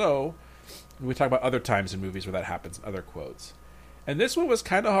 So we talk about other times in movies where that happens, other quotes. And this one was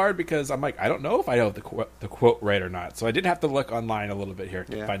kind of hard because I'm like, I don't know if I know the quote right or not. So I did have to look online a little bit here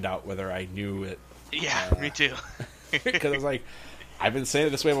to find out whether I knew it. Yeah, me too. Because I was like, I've been saying it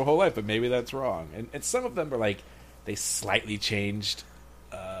this way my whole life, but maybe that's wrong. And some of them are like, they slightly changed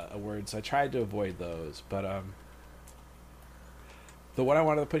a word, so I tried to avoid those. But the one I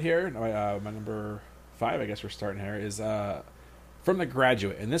wanted to put here, my number 5, I guess we're starting here, is from The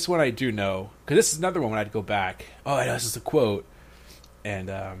Graduate, and this one I do know because this is another one when I'd go back. Oh, I know this is a quote, and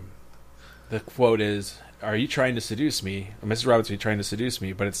the quote is, "Are you trying to seduce me, or Mrs. Roberts? Are you trying to seduce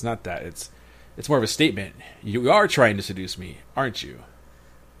me?" But it's not that. It's more of a statement. You are trying to seduce me, aren't you?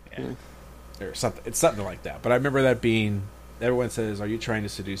 Yeah. Or something. It's something like that. But I remember that being. Everyone says, "Are you trying to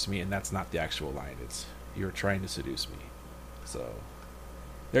seduce me?" And that's not the actual line. It's, "You're trying to seduce me." So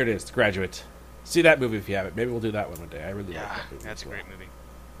there it is. The Graduate. See that movie if you haven't. Maybe we'll do that one day. I really like that movie. That's a as well. great movie.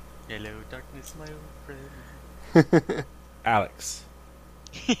 Hello, darkness, my old friend. Alex.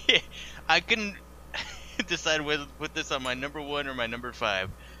 I couldn't decide whether to put this on my number 1 or my number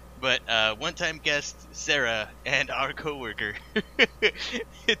 5, but one-time guest Sarah and our coworker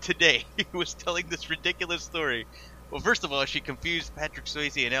today was telling this ridiculous story. Well, first of all, she confused Patrick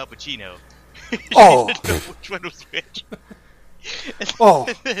Swayze and Al Pacino. She didn't know which one was which.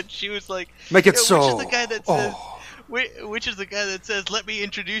 And then she was like, Make it so. Which is the guy that says, which is the guy that says, "Let me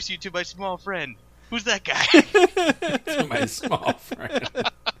introduce you to my small friend"? Who's that guy? To my small friend.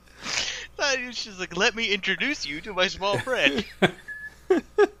 She's like, "Let me introduce you to my small friend."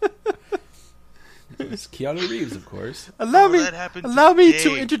 It's Keanu Reeves, of course. Allow that happened me today.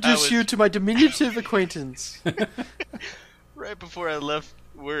 to introduce you to my diminutive acquaintance. Right before I left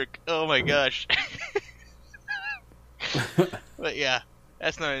work. Oh my gosh. But yeah,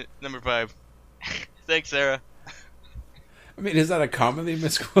 that's number 5. Thanks, Sarah. I mean, is that a commonly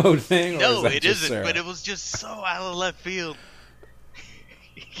misquote thing? Or No, is that it just isn't. Sarah? But it was just so out of left field.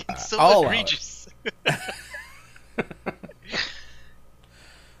 It's so I'll allow egregious.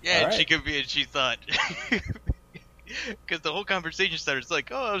 Yeah, All and right. she could be, and she thought, because the whole conversation started. It's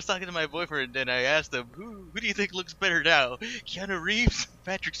like, oh, I was talking to my boyfriend, and I asked him, who do you think looks better now, Keanu Reeves,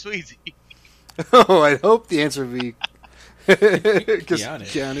 Patrick Swayze? Oh, I hope the answer would be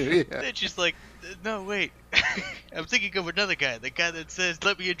Keanu. Yeah. Then she's like, no, wait, I'm thinking of another guy, the guy that says,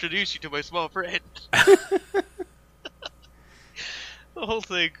 "Let me introduce you to my small friend." The whole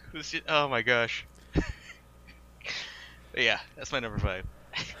thing was just, oh my gosh. But yeah, that's my number 5.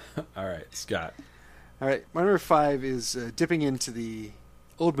 All right, Scott. All right, my number 5 is dipping into the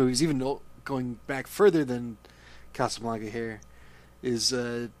old movies, even going back further than Casablanca here, is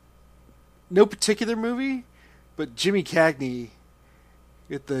no particular movie, but Jimmy Cagney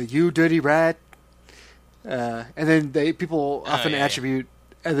with the "You Dirty Rat," and then people often attribute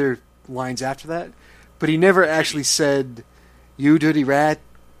other lines after that, but he never actually said "You Dirty Rat."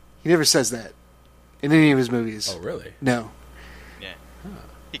 He never says that in any of his movies. Oh, really? No. Yeah.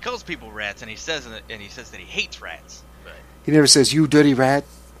 He calls people rats, and he says that he hates rats. But He never says "You Dirty Rat."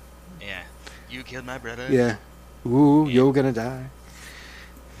 yeah, you killed my brother. Yeah. Ooh, you're gonna die.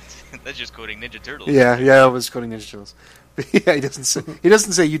 That's just quoting Ninja Turtles. Yeah, I was quoting Ninja Turtles. But yeah, he doesn't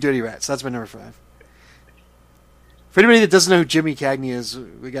say "You Dirty Rat." So that's my number 5. For anybody that doesn't know who Jimmy Cagney is,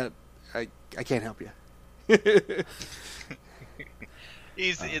 I can't help you.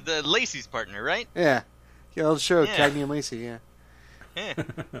 He's the Lacey's partner, right? Yeah, old show, Yeah. Cagney and Lacey. Yeah. Yeah.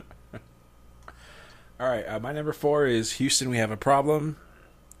 All right, my number 4 is Houston, We Have a Problem.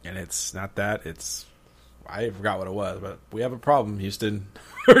 And it's not that. It's... I forgot what it was, but we have a problem, Houston.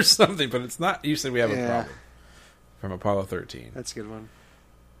 Or something, but it's not Houston, We Have a Problem. From Apollo 13. That's a good one.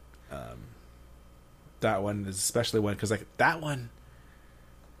 That one is especially one, because like, that one...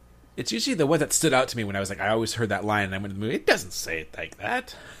 It's usually the one that stood out to me when I was like, I always heard that line, and I went to the movie. It doesn't say it like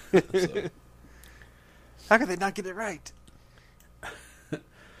that. So, How could they not get it right?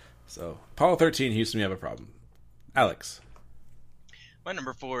 so Apollo 13, Houston, We Have a Problem. Alex. My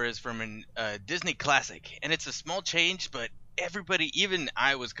number 4 is from a Disney classic, and it's a small change, but everybody, even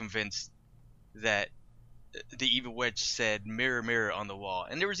I, was convinced that the evil witch said "Mirror, mirror on the wall,"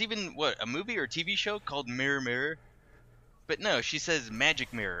 and there was even a movie or TV show called Mirror, Mirror. But no, she says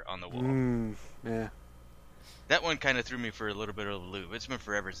 "Magic Mirror on the wall." Yeah. That one kind of threw me for a little bit of a loop. It's been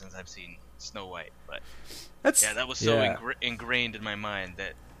forever since I've seen Snow White, but That's yeah, that was so ingrained in my mind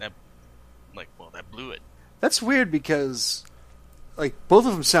that blew it. That's weird because, like, both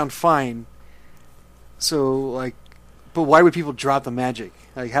of them sound fine. So, like, but why would people drop the magic?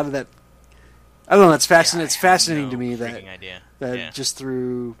 Like, how did that? I don't know. That's fascinating. It's fascinating to me that just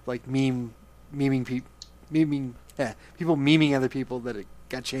through like people memeing other people that it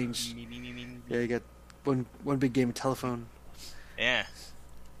got changed. Yeah, you got one big game of telephone. Yeah.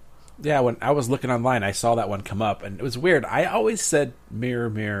 Yeah, when I was looking online, I saw that one come up, and it was weird. I always said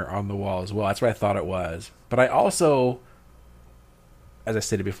 "Mirror, mirror on the wall" as well. That's what I thought it was. But I also, as I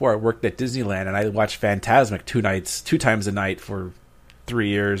stated before, I worked at Disneyland, and I watched Phantasmic 2 times a night for 3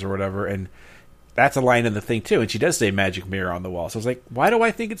 years or whatever, and that's a line in the thing too. And she does say "Magic mirror on the wall." So I was like, why do I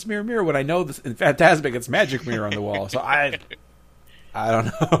think it's "Mirror, mirror" when I know this, in Phantasmic it's "Magic mirror on the wall"? So I don't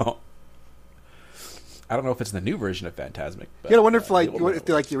know. I don't know if it's in the new version of Fantasmic. But, Yeah, I wonder if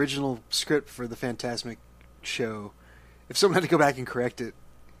the the original script for the Fantasmic show, if someone had to go back and correct it.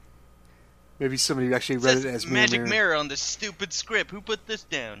 Maybe somebody actually read it as Magic Mirror on this stupid script. Who put this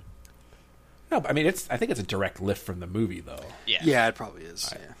down? No, but I mean, I think it's a direct lift from the movie, though. Yeah. Yeah, it probably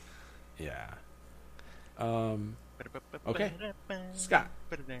is. Yeah. Okay. Scott.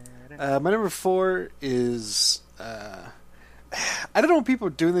 My number 4 is I don't know if people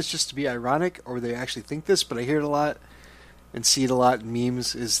are doing this just to be ironic or they actually think this, but I hear it a lot and see it a lot in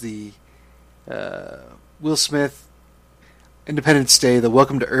memes. Is the Will Smith Independence Day, the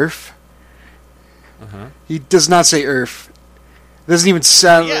Welcome to Earth. He does not say Earth. It doesn't even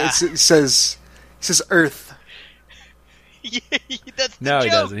sound. Yeah. He says Earth. Yeah, that's the No, joke. he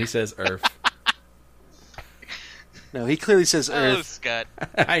doesn't. He says Earth. No, he clearly says Oh, Earth. Scott.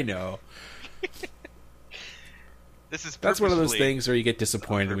 I know. This is That's one of those purposefully- things where you get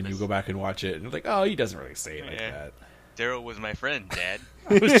disappointed when you purpose. go back and watch it, and you're like, oh, he doesn't really say it like Yeah. that. Daryl was my friend, Dad.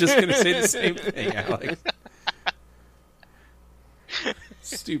 I was just going to say the same thing, Alex.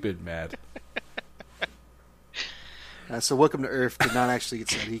 Stupid Matt. So Welcome to Earth did not actually get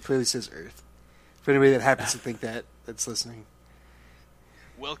said. He clearly says Earth. For anybody that happens to think that, that's listening.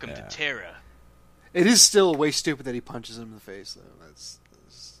 Welcome Yeah. to Terra. It is still way stupid that he punches him in the face, though. That's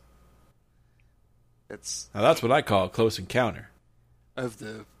Now that's what I call a close encounter. of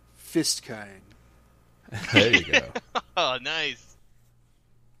the fist kind. There you go. Oh, nice.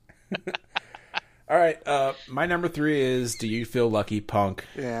 All right, my number 3 is Do You Feel Lucky, Punk?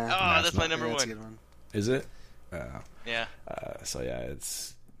 Yeah. Oh, that's my number that's a one. good one. Is it? Yeah. So yeah,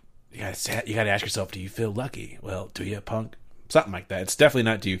 it's you gotta ask yourself, do you feel lucky? Well, do you, Punk? Something like that. It's definitely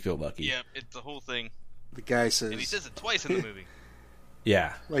not Do You Feel Lucky. Yep, it's the whole thing. The guy And he says it twice in the movie.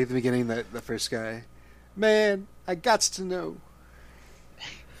 Yeah. like at the beginning, the first guy, man, I gots to know.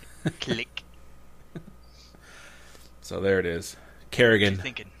 Click. So there it is. What you Kerrigan.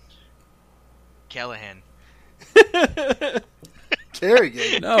 thinking? Callahan.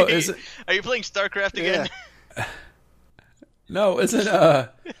 Kerrigan. No, is it? Are you playing StarCraft again? No, isn't I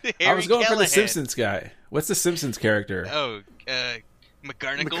Harry was going for the Callahan. Simpsons guy. What's the Simpsons character? Oh,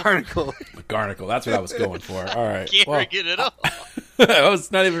 McGarnacle? McGarnacle. McGarnacle. That's what I was going for. All right. Can't Well, get it all. I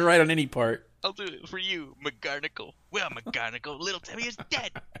was not even right on any part. I'll do it for you, McGarnacle. Well, McGarnacle, little Timmy is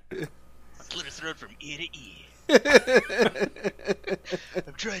dead. Slit his throat from ear to ear.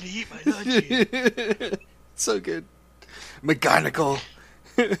 I'm trying to eat my lunch here. So good. McGarnacle.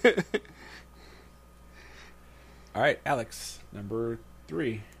 All right, Alex, number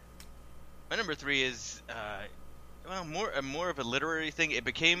 3. My number 3 is more of a literary thing. It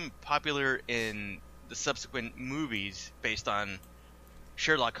became popular in the subsequent movies based on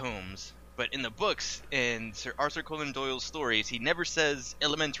Sherlock Holmes, but in the books and Sir Arthur Conan Doyle's stories, he never says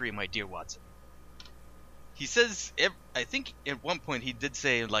 "elementary, my dear Watson." He says, I think at one point he did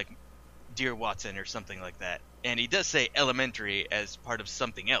say like "dear Watson" or something like that, and he does say "elementary" as part of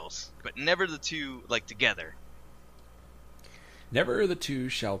something else, but never the two like together. Never the two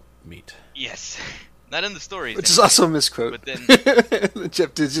shall meet. Yes, not in the stories. Which is anyway. also a misquote. But then,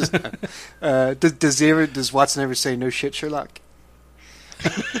 Jeff did just. Does Watson ever say "no shit, Sherlock"?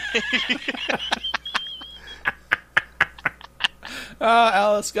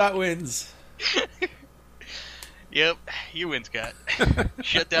 Alice Scott wins. yep, you win, Scott.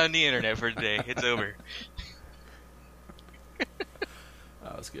 Shut down the internet for today. It's over.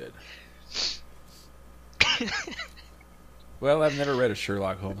 That was good. Well, I've never read a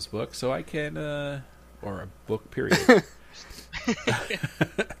Sherlock Holmes book, so I can, or a book, period.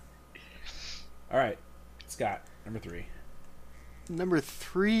 All right, Scott, number 3. Number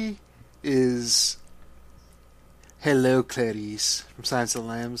 3 is "Hello, Clarice" from Silence of the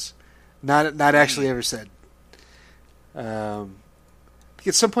Lambs. Not actually ever said. I think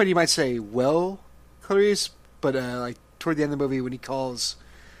at some point he might say "well, Clarice," but like toward the end of the movie when he calls,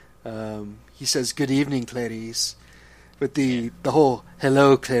 he says "good evening, Clarice." But the whole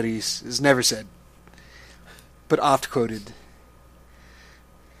 "hello, Clarice" is never said, but oft quoted.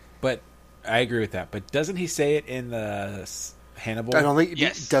 But I agree with that. But doesn't he say it in the Hannibal? I don't think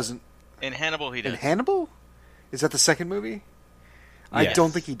Yes. it doesn't. In Hannibal, he does. In Hannibal? Is that the second movie? I Yes. don't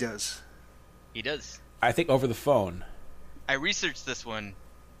think he does. He does. I think over the phone. I researched this one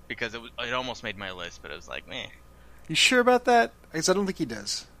because it almost made my list, but I was like, meh. You sure about that? Because I don't think he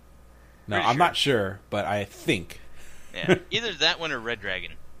does. No, Pretty I'm sure. not sure, but I think. Yeah, either that one or Red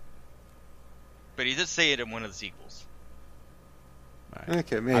Dragon. But he did say it in one of the sequels.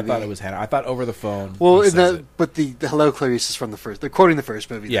 Okay, maybe. I thought it was Hannibal. I thought over the phone. Well, he in says the, it. but the "Hello, Clarice" is from the first. They're quoting the first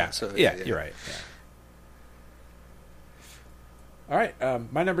movie. Yeah, though, so yeah, you're right. Yeah. All right,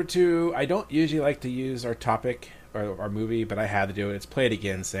 my number 2. I don't usually like to use our topic or our movie, but I had to do it. It's Play It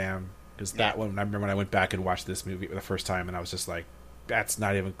Again, Sam. Because that one, I remember when I went back and watched this movie for the first time, and I was just like, that's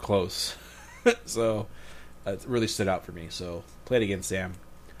not even close. So it really stood out for me. So Play It Again, Sam.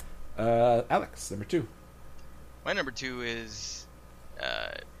 Alex, number 2. My number 2 is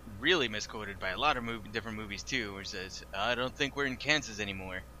really misquoted by a lot of different movies too, where it says, "I don't think we're in Kansas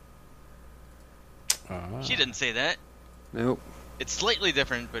anymore." She didn't say that. Nope. It's slightly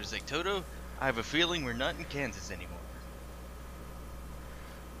different, but it's like, Toto, I have a feeling we're not in Kansas anymore.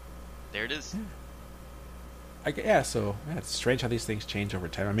 There it is. So it's strange how these things change over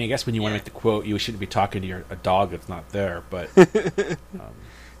time. I mean, I guess when you want to make the quote, you shouldn't be talking to a dog that's not there, but put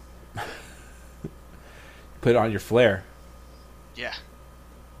it on your flair. Yeah.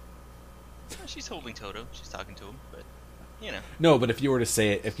 Well, she's holding Toto. She's talking to him, but you know. No, but if you were to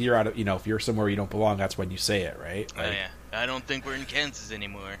say it, if you're out of, if you're somewhere you don't belong, that's when you say it, right? Oh yeah. I don't think we're in Kansas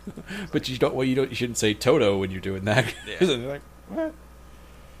anymore. But you don't. Well, you shouldn't say Toto when you're doing that. Yeah. They're like, what?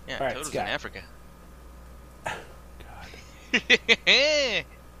 Yeah, All right, Toto's Scott. in Africa. God.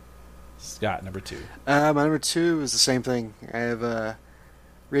 Scott, number 2. My number 2 is the same thing. I have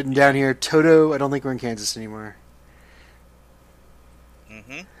written down here, Toto, I don't think we're in Kansas anymore.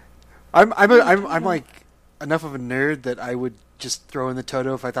 Mm-hmm. I'm like enough of a nerd that I would just throw in the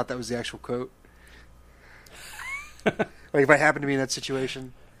Toto if I thought that was the actual quote. Like if I happened to be in that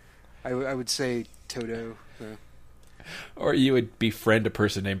situation, I would say Toto. So. Or you would befriend a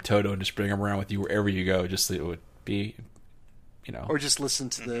person named Toto and just bring him around with you wherever you go, just so it would be, Or just listen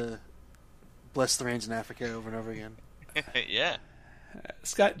to the Bless the Rains in Africa over and over again. Yeah.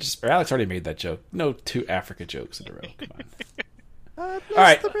 Alex already made that joke. No 2 Africa jokes in a row. Come on. All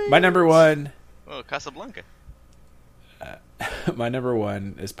right, my number 1. Oh, Casablanca. My number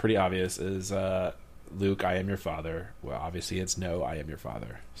 1 is pretty obvious. Is Luke, I am your father. Well, obviously it's no, I am your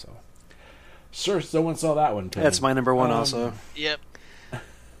father. So, sure, someone saw that one. Tony. That's my number 1 also. Yep.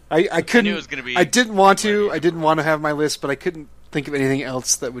 I couldn't. knew it was gonna be I didn't want to. I didn't want to have my list, but I couldn't think of anything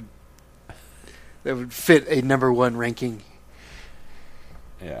else that would fit a number 1 ranking.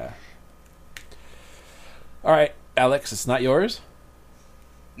 Yeah. All right, Alex, it's not yours.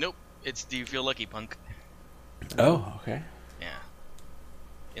 Nope. It's Do You Feel Lucky, Punk? Oh, okay. Yeah.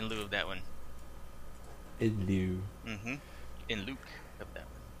 In lieu of that one. In lieu. Mm-hmm. In Luke of that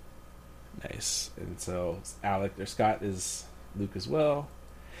one. Nice. And so Alex or Scott is Luke as well.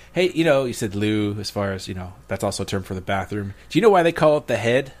 Hey, you said Lou as far as, that's also a term for the bathroom. Do you know why they call it the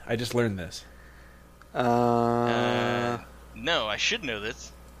head? I just learned this. No, I should know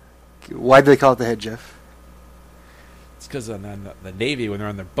this. Why do they call it the head, Jeff? It's because on the Navy, when they're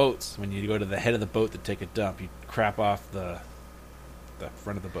on their boats, when you go to the head of the boat to take a dump, you crap off the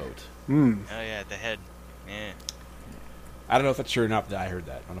front of the boat. Mm. Oh, yeah, the head. Yeah. I don't know if that's true or not, but I heard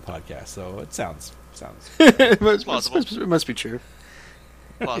that on a podcast, so it sounds it Plausible. must be true.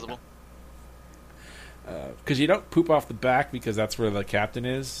 Plausible. Because you don't poop off the back because that's where the captain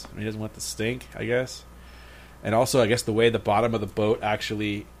is. He doesn't want the stink, I guess. And also, I guess the way the bottom of the boat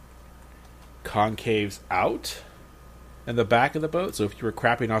actually concaves out in the back of the boat. So if you were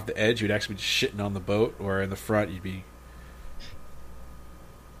crapping off the edge, you'd actually be shitting on the boat, or in the front, you'd be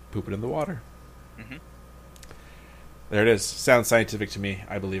pooping in the water. Mm-hmm. There it is. Sounds scientific to me.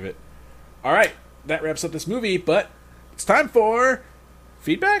 I believe it. All right, that wraps up this movie, but it's time for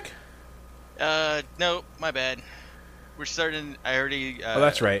feedback. No, my bad. We're starting. I already. Oh,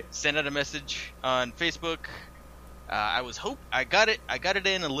 that's right. Sent out a message on Facebook. I got it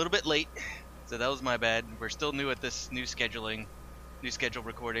in a little bit late, so that was my bad. We're still new at this new schedule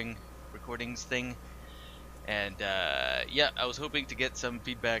recordings thing, and yeah, I was hoping to get some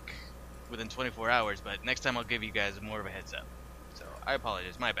feedback within 24 hours, but next time I'll give you guys more of a heads up. So I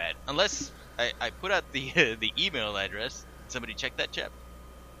apologize, my bad. Unless I put out the the email address. Somebody check that, chap.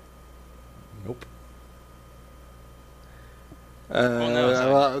 Nope.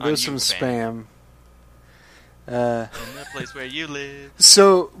 no, there's on some you, spam. In that place where you live.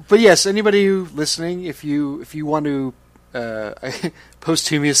 So, but yes, anybody who listening, if you want to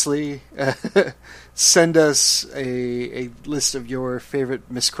posthumously send us a list of your favorite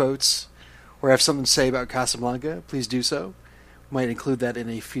misquotes, or have something to say about Casablanca, please do so. We might include that in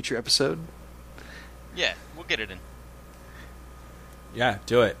a future episode. Yeah, we'll get it in. Yeah,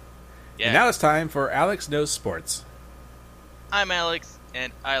 do it. Yeah. And now it's time for Alex Knows Sports. I'm Alex,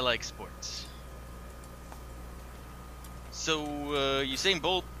 and I like sports. So, Usain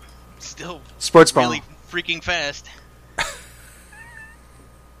Bolt still Sports ball. really freaking fast.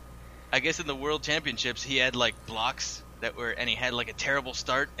 I guess in the World Championships he had like blocks and he had like a terrible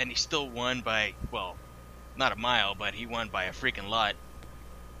start, and he still won by, well, not a mile, but he won by a freaking lot.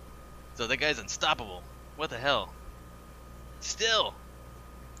 So that guy's unstoppable. What the hell? Still.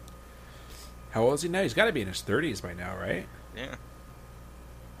 How old is he now? He's got to be in his 30s by now, right? Yeah.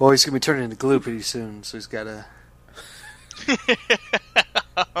 Well, he's going to be turning into glue pretty soon, so he's got to...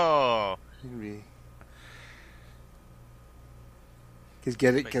 Oh. Cause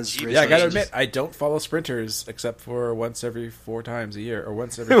get it? Like, Because Jeep Yeah, I got to Racers. admit, I don't follow sprinters except for once every 4 times a year, or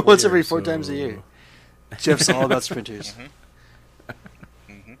once every 4 Once every years, 4 times a year. Jeff's all about sprinters.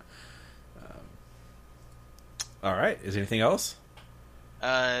 All right. Is there anything else?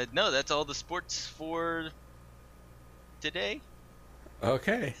 No, that's all the sports for today.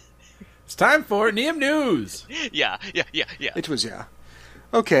 Okay. It's time for Neum News. Yeah. It was, yeah.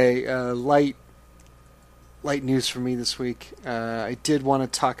 Okay, light news for me this week. I did want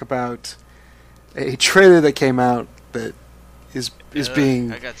to talk about a trailer that came out that is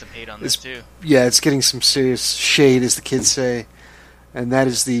being... I got some hate on this too. Yeah, it's getting some serious shade, as the kids say. And that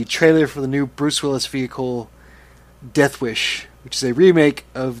is the trailer for the new Bruce Willis vehicle, Death Wish, which is a remake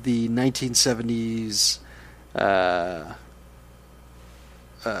of the 1970s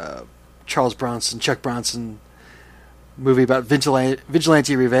Chuck Bronson movie about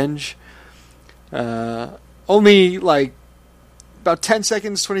vigilante revenge. Only like about 10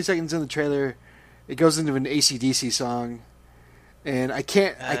 seconds, 20 seconds in the trailer, it goes into an AC/DC song, and I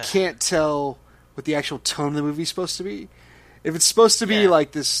can't tell what the actual tone of the movie is supposed to be. If it's supposed to be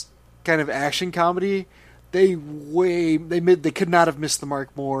like this kind of action comedy, they could not have missed the mark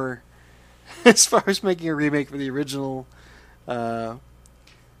more as far as making a remake for the original. The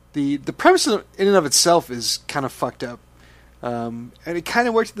premise in and of itself is kind of fucked up, and it kind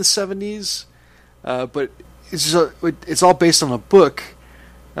of worked in the 70s, but it's all based on a book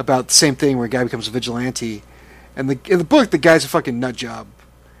about the same thing where a guy becomes a vigilante, and in the book the guy's a fucking nut job,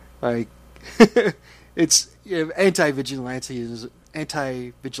 like it's anti-vigilantism,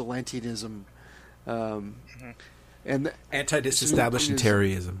 and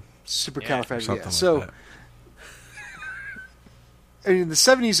Anti-disestablishmentarianism. supercalifragilistic. Something like So. that. I mean, in the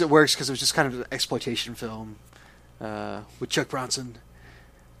 70s it works because it was just kind of an exploitation film with Chuck Bronson.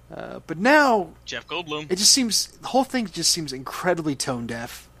 But now Jeff Goldblum. the whole thing just seems incredibly tone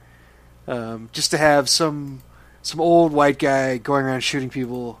deaf. Just to have some old white guy going around shooting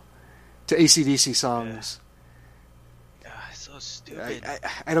people to AC/DC songs. So stupid.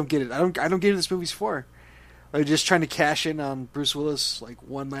 I don't get it. I don't get what this movie's for. Are they just trying to cash in on Bruce Willis like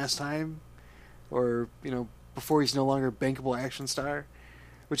one last time, or before he's no longer a bankable action star,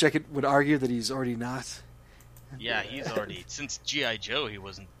 which I would argue that he's already not. Yeah, he's already since G.I. Joe. He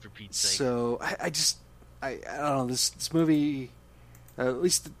wasn't, for Pete's sake. So I don't know, this movie. At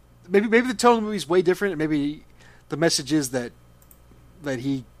least maybe the tone of the movie is way different, and maybe the message is that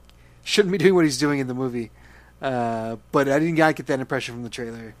he shouldn't be doing what he's doing in the movie. But I didn't get that impression from the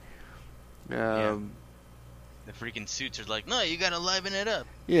trailer. The freaking suits are like, no, you gotta liven it up.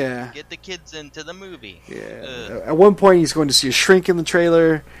 Yeah. Get the kids into the movie. Yeah. At one point, he's going to see a shrink in the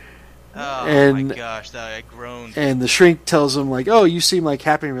trailer. Oh my gosh, I groaned. And the shrink tells him, like, oh, you seem like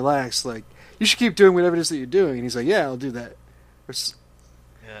happy and relaxed. Like, you should keep doing whatever it is that you're doing. And he's like, yeah, I'll do that. It's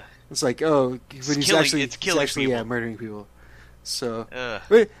like, oh, but he's actually people. murdering people. So,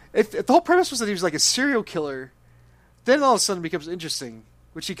 if the whole premise was that he was like a serial killer, then all of a sudden it becomes interesting,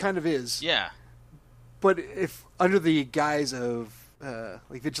 which he kind of is. Yeah. But if under the guise of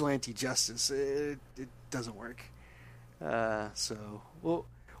like vigilante justice, it doesn't work. So we'll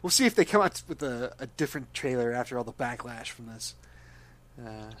see if they come out with a different trailer after all the backlash from this.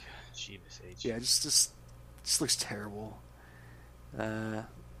 Yeah, it just looks terrible.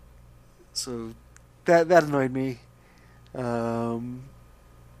 So that annoyed me. Let's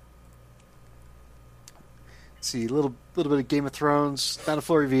see, a little bit of Game of Thrones. Not a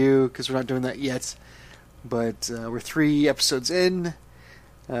full review because we're not doing that yet. But we're 3 episodes in.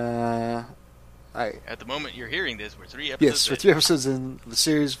 At the moment you're hearing this, we're 3 episodes. Yes, we're 3 episodes in the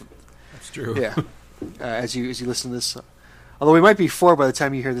series. That's true. Yeah, as you listen to this, although we might be 4 by the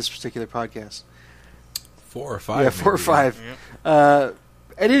time you hear this particular podcast. 4 or 5. Yeah, 4 or 5. Yeah.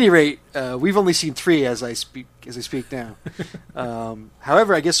 At any rate, we've only seen 3 as I speak now.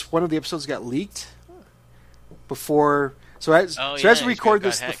 However, I guess one of the episodes got leaked before. So as we record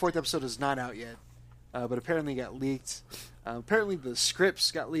this, the 4th episode is not out yet. But apparently it got leaked. Apparently the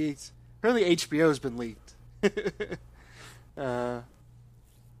scripts got leaked. Apparently HBO has been leaked. We're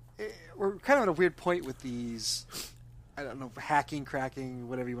kind of at a weird point with these, I don't know, hacking, cracking,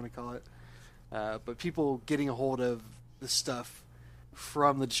 whatever you want to call it. But people getting a hold of this stuff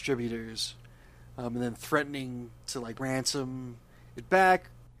from the distributors, and then threatening to like ransom it back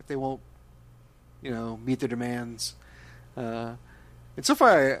if they won't meet their demands. And so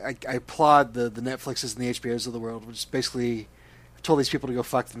far, I applaud the Netflixes and the HBOs of the world, which basically have told these people to go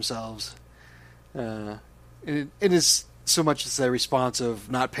fuck themselves. And it is so much as a response of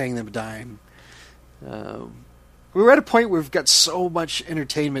not paying them a dime. We're at a point where we've got so much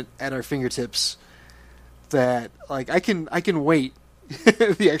entertainment at our fingertips that I can wait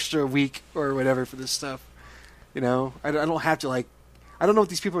the extra week or whatever for this stuff. I don't have to I don't know what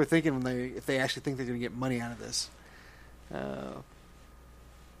these people are thinking if they actually think they're going to get money out of this.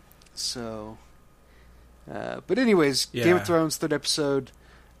 But anyways, Yeah. Game of Thrones 3rd episode.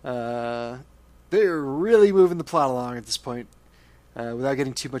 They're really moving the plot along at this point, without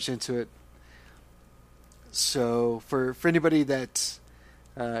getting too much into it. So for anybody that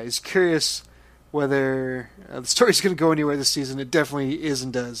is curious whether the story's going to go anywhere this season, it definitely is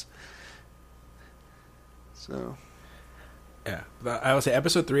and does. So, Yeah, I will say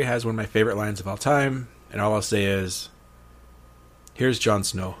episode 3 has one of my favorite lines of all time, and all I'll say is, "Here's Jon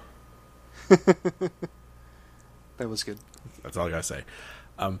Snow." that was good. That's all I gotta say.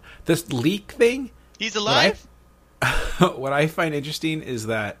 This leak thing, He's alive? what I find interesting is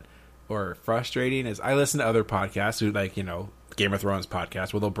that, or frustrating, is I listen to other podcasts who Game of Thrones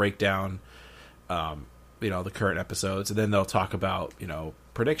podcast, where they'll break down, the current episodes, and then they'll talk about,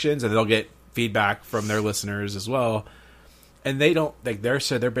 predictions, and they'll get feedback from their listeners as well. And they don't,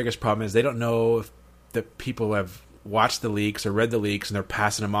 their biggest problem is they don't know if the people have watched the leaks or read the leaks, and they're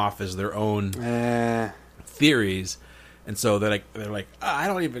passing them off as their own theories. And so they're like, I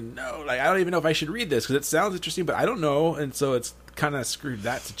don't even know. I don't even know if I should read this because it sounds interesting, but I don't know. And so it's kind of screwed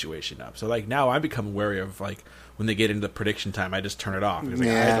that situation up. So now I become wary of when they get into the prediction time, I just turn it off because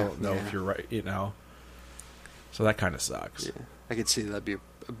I don't know if you're right. So that kind of sucks. Yeah, I could see that'd be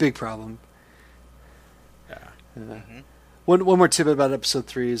a big problem. Yeah. One more tidbit about episode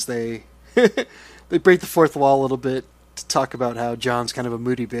 3 is they they break the fourth wall a little bit to talk about how John's kind of a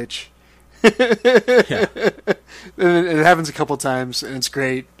moody bitch. Yeah. And it happens a couple times, and it's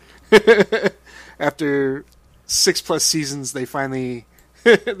great. After 6+ seasons, they finally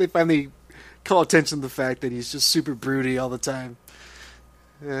call attention to the fact that he's just super broody all the time.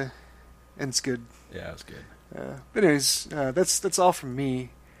 And it's good. Yeah, it's good. But anyways, that's all from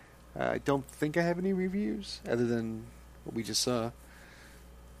me. I don't think I have any reviews other than what we just saw.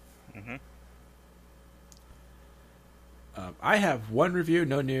 I have one review,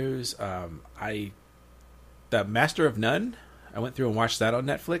 no news. The Master of None, I went through and watched that on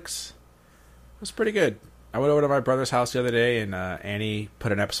Netflix. It was pretty good. I went over to my brother's house the other day, and Annie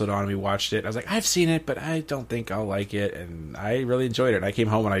put an episode on, and we watched it. I was like, I've seen it, but I don't think I'll like it, and I really enjoyed it. And I came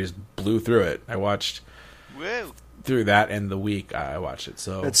home, and I just blew through it. I watched through that and the week I watched it.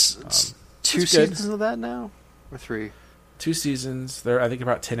 So it's 2 it's good. seasons of that now? Or 3? 2 seasons. They're, I think,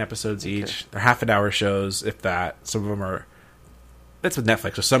 about 10 episodes each. They're half-an-hour shows, if that. Some of them are... That's with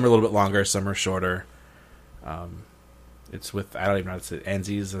Netflix, so some are a little bit longer, some are shorter. It's with, I don't even know how to say it,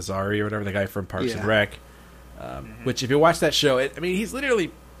 Aziz Ansari or whatever, the guy from Parks and Rec. Which, if you watch that show, he's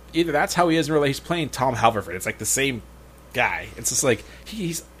literally... Either that's how he is in real life, he's playing Tom Halverford. It's like the same guy. It's just like,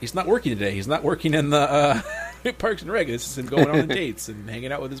 he's not working today. He's not working in the Parks and Rec. It's just him going on dates and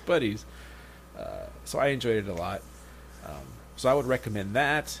hanging out with his buddies. So I enjoyed it a lot. So I would recommend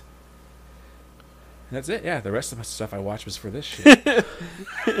that. And that's it. Yeah, the rest of the stuff I watched was for this shit.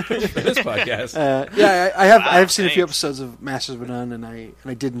 For this podcast. I have seen a few episodes of Masters of None, and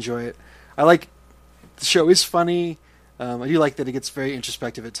I did enjoy it. I like the show is funny. I do like that it gets very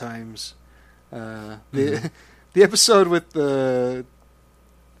introspective at times. The episode with the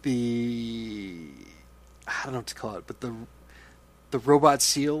I don't know what to call it, but the robot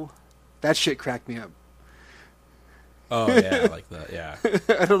seal, that shit cracked me up. Oh yeah, like that. Yeah.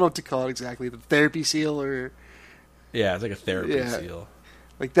 I don't know what to call it exactly. The therapy seal, or yeah, it's like a therapy seal.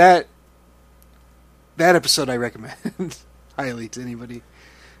 Like that. That episode I recommend highly to anybody.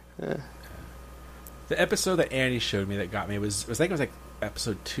 The episode that Annie showed me that got me was I think it was like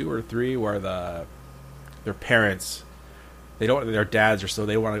episode 2 or 3 where their parents, their dads are so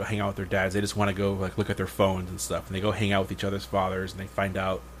they want to go hang out with their dads. They just want to go look at their phones and stuff, and they go hang out with each other's fathers, and they find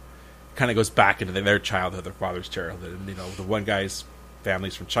out. Kind of goes back into their childhood, their father's childhood. And, the one guy's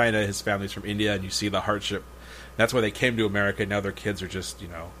family's from China, his family's from India, and you see the hardship. That's why they came to America. Now their kids are just,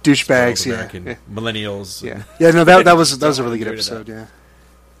 douchebags, American millennials. Yeah. No, that was a really good episode. Yeah.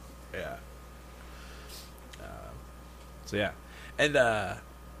 So yeah, and I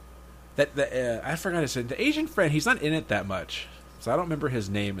forgot to say the Asian friend. He's not in it that much, so I don't remember his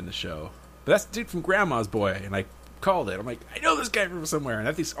name in the show. But that's the dude from Grandma's Boy, and called it. I'm like, I know this guy from somewhere, and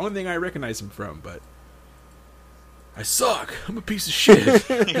that's the only thing I recognize him from, but I suck. I'm a piece of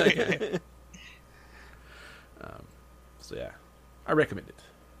shit. So yeah, I recommend it.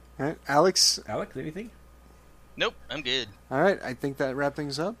 All right, Alex. Alec, anything? Nope, I'm good. All right, I think that wraps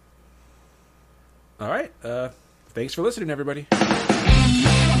things up. All right. Thanks for listening, everybody.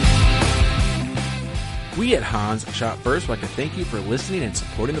 We at Hans Shot First would like to thank you for listening and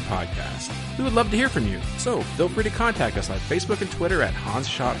supporting the podcast. We would love to hear from you, so feel free to contact us on Facebook and Twitter at Hans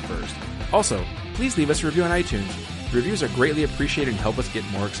Shot First. Also, please leave us a review on iTunes. Reviews are greatly appreciated and help us get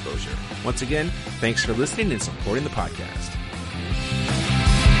more exposure. Once again, thanks for listening and supporting the podcast.